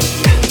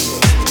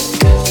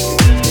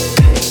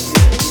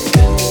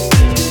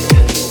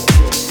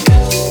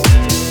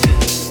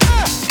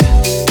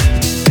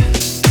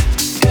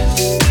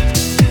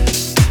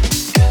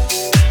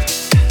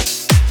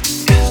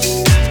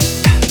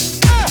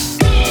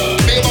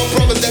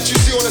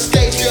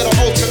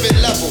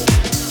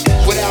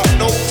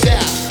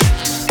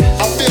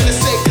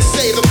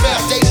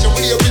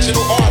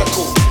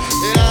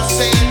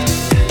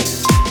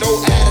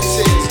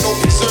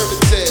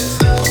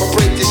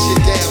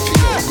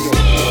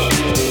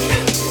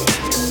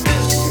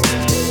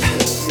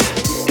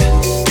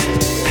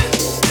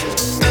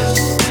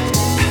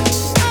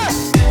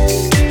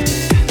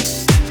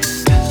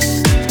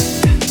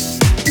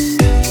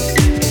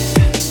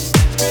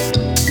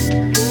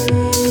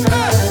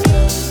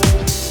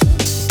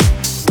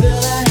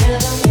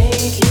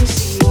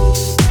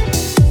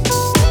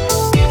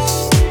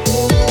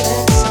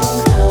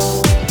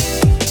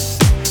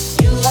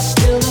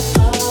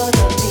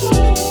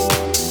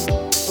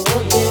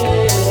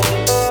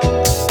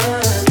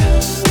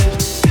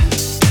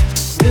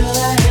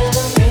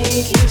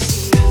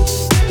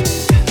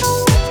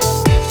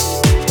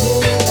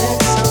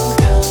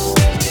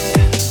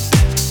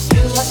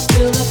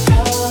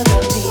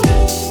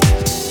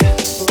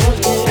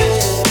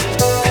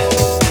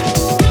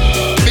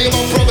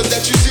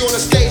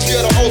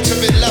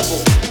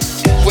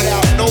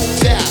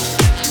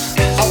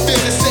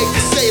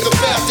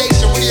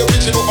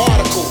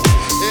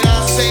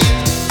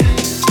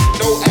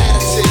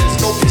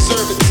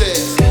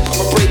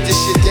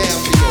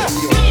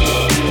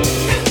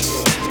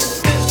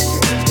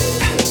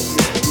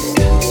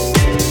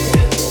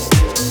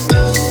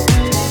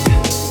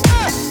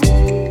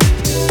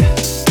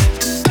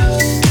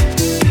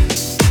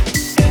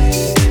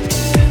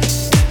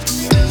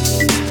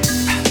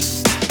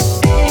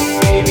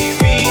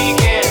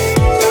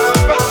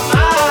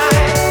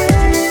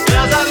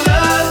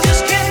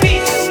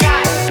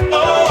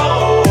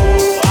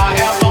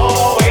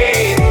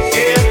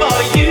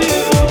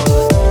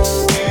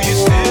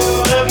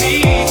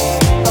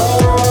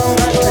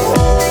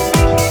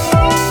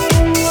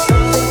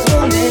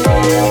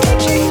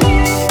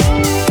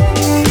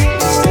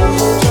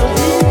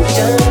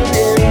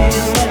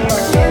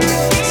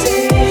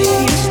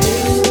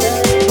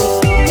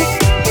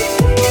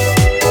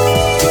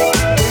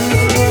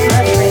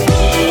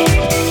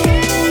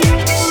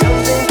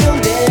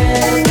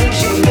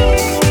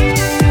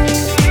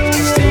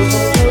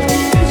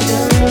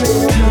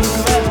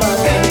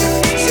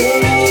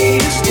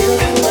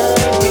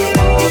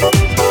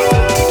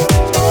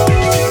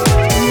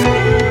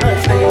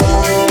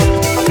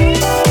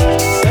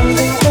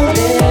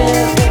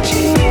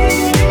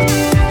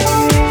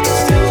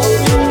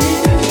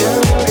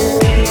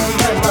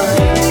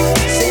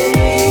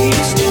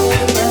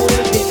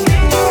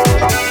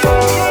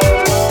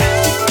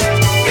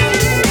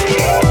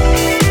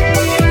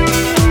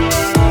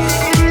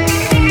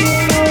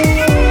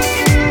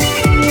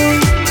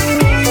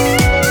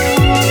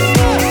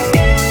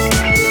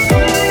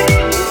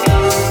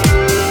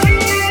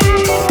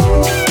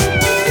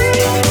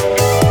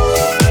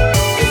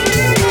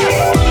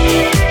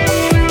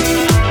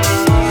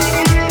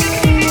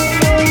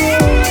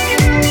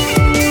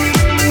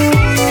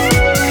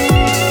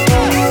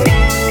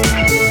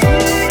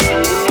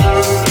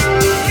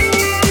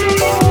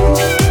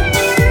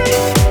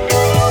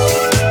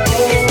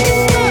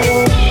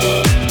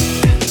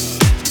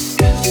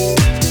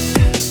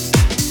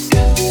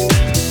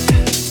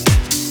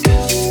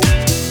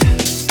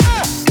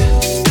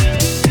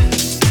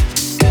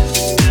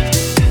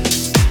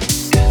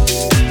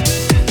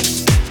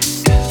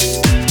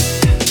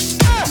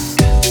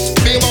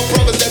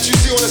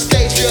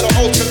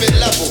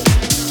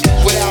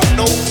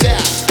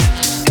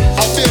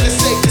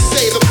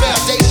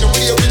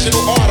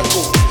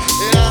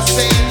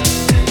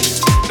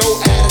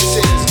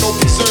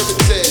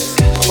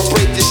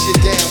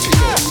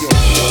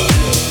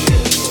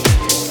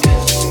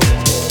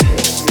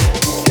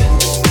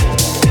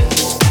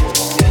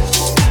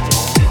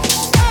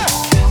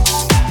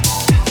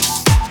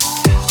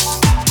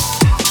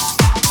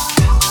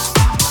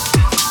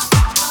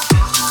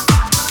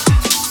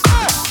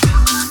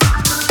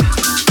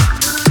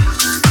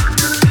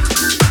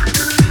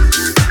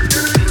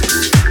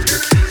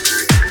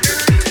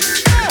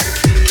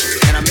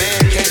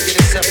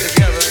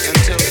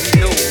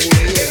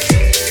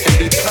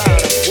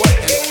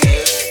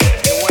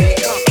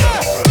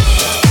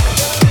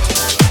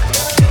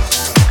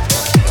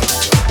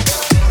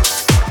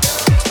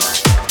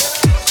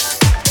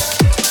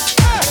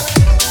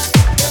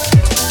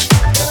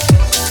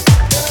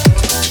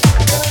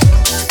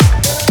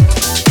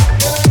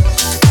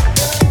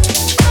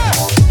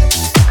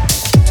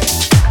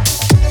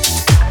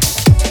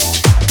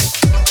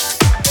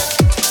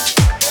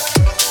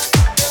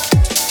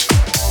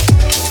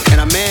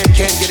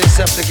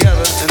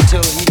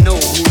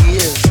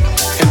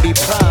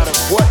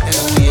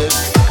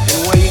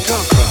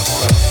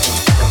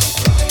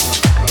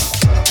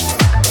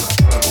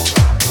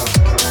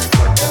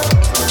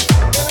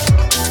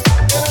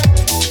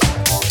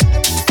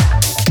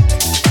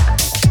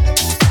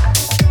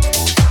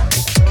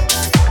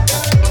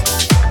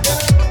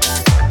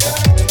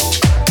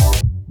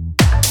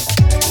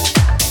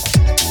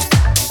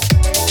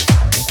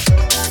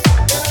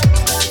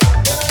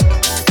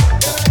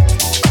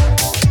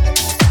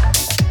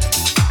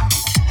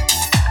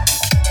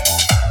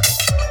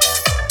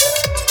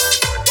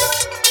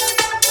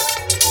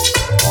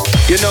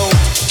 You know,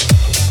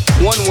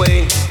 one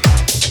way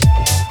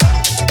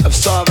of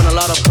solving a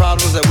lot of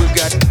problems that we've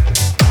got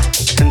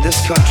in this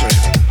country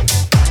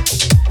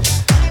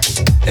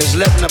is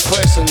letting a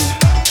person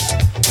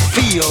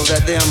feel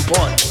that they're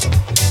important,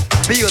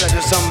 feel that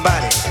they're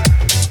somebody.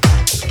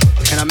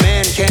 And a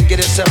man can't get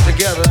himself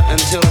together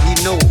until he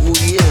know who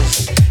he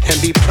is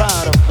and be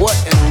proud of what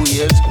and who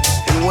he is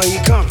and where he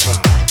come from.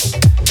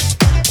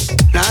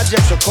 Now I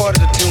just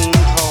recorded a tune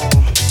called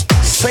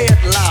Say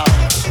It Loud.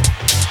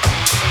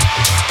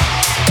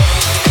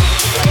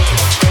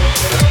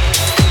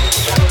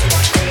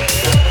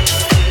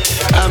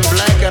 I'm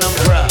black and I'm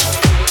proud.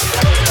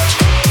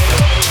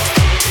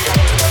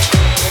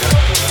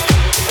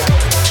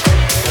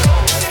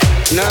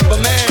 Now if a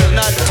man is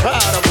not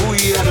proud of who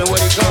he is and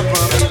where he come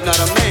from, he's not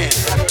a man.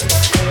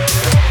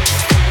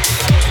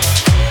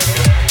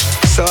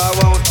 So I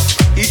want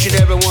each and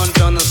every one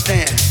to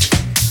understand.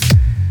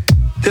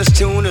 This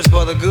tune is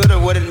for the good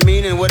of what it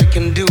means and what it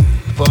can do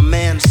for a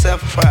man's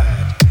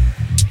self-pride.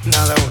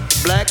 Now the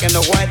black and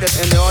the white that's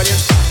in the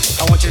audience,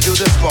 I want you to do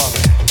this for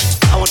me.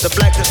 I want the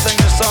black to sing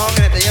the song,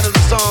 and at the end of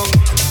the song,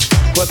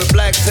 where the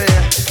black say,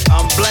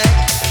 I'm black,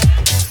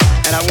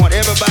 and I want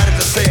everybody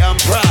to say, I'm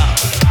proud.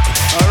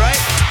 All right?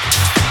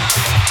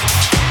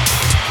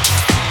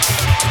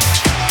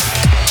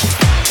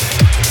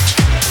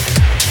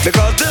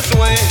 Because this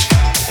way,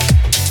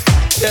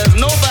 there's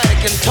nobody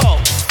can talk.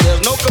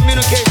 There's no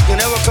communication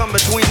can ever come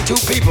between two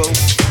people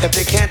if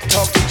they can't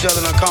talk to each other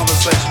in a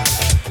conversation.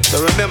 So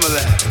remember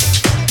that.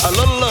 A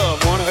little love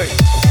won't hurt.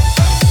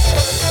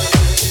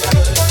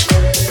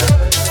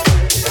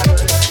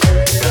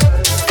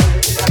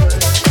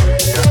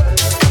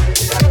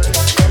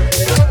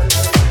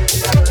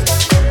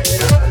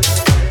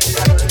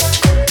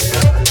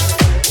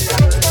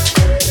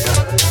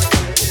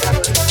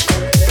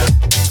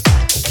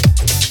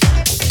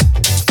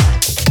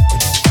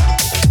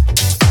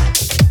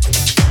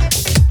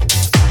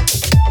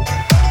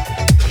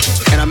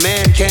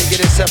 Can't get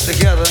himself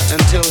together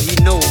until he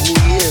know who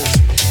he is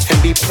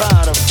and be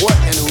proud of what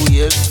and who he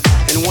is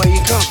and where he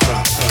come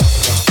from.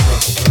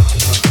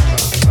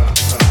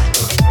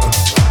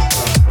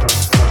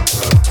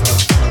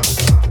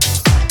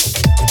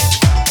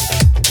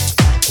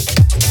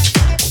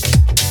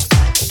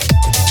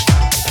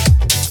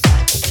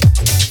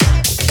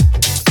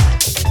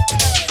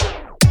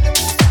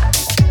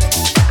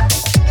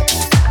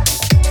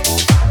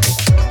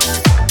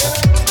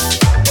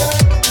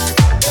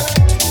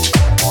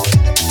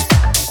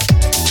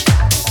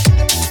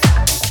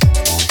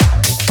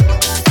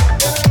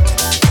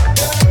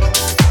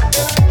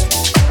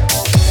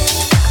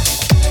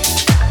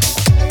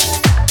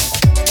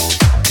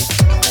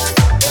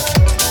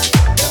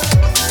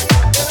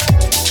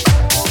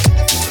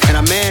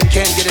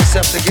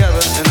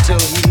 Together until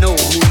he know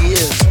who he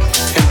is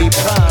and be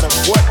proud of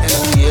what and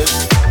who he is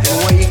and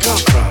where he come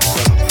from.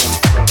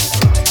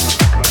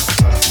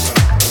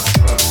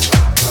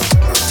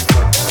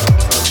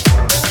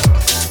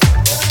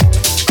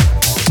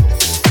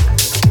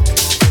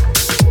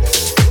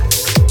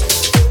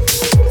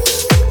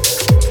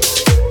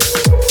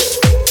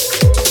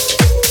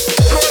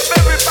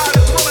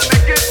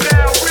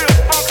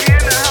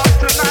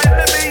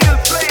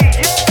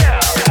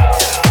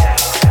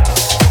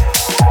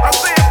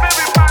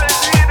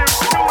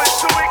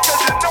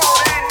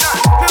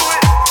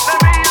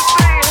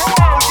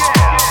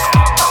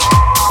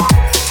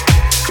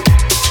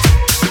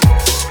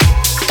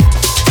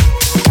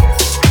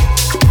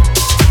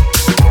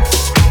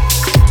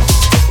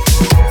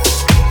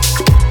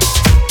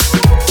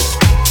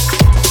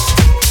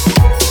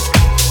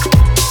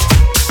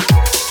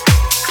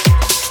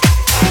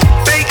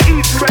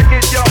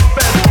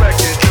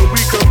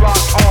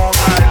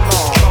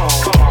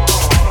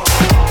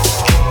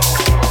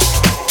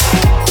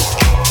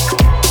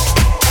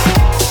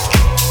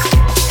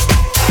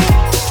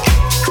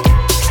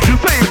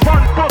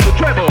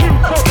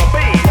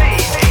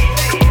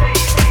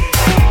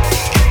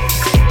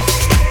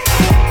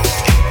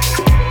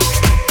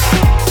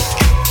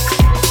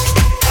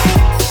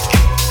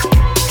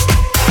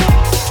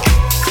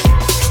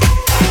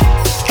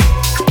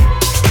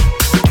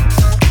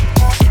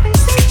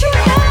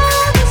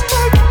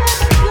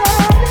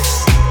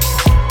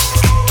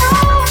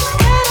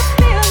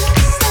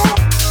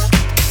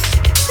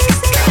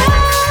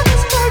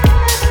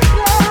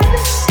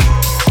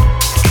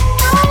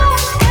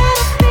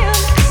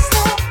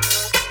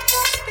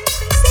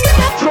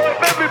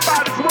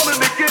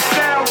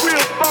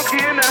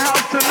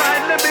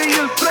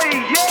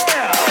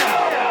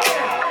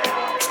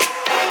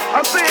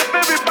 I say if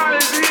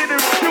everybody's here to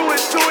do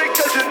it,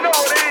 'cause you know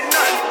there ain't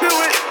nothing to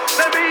it.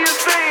 Let me hear you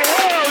say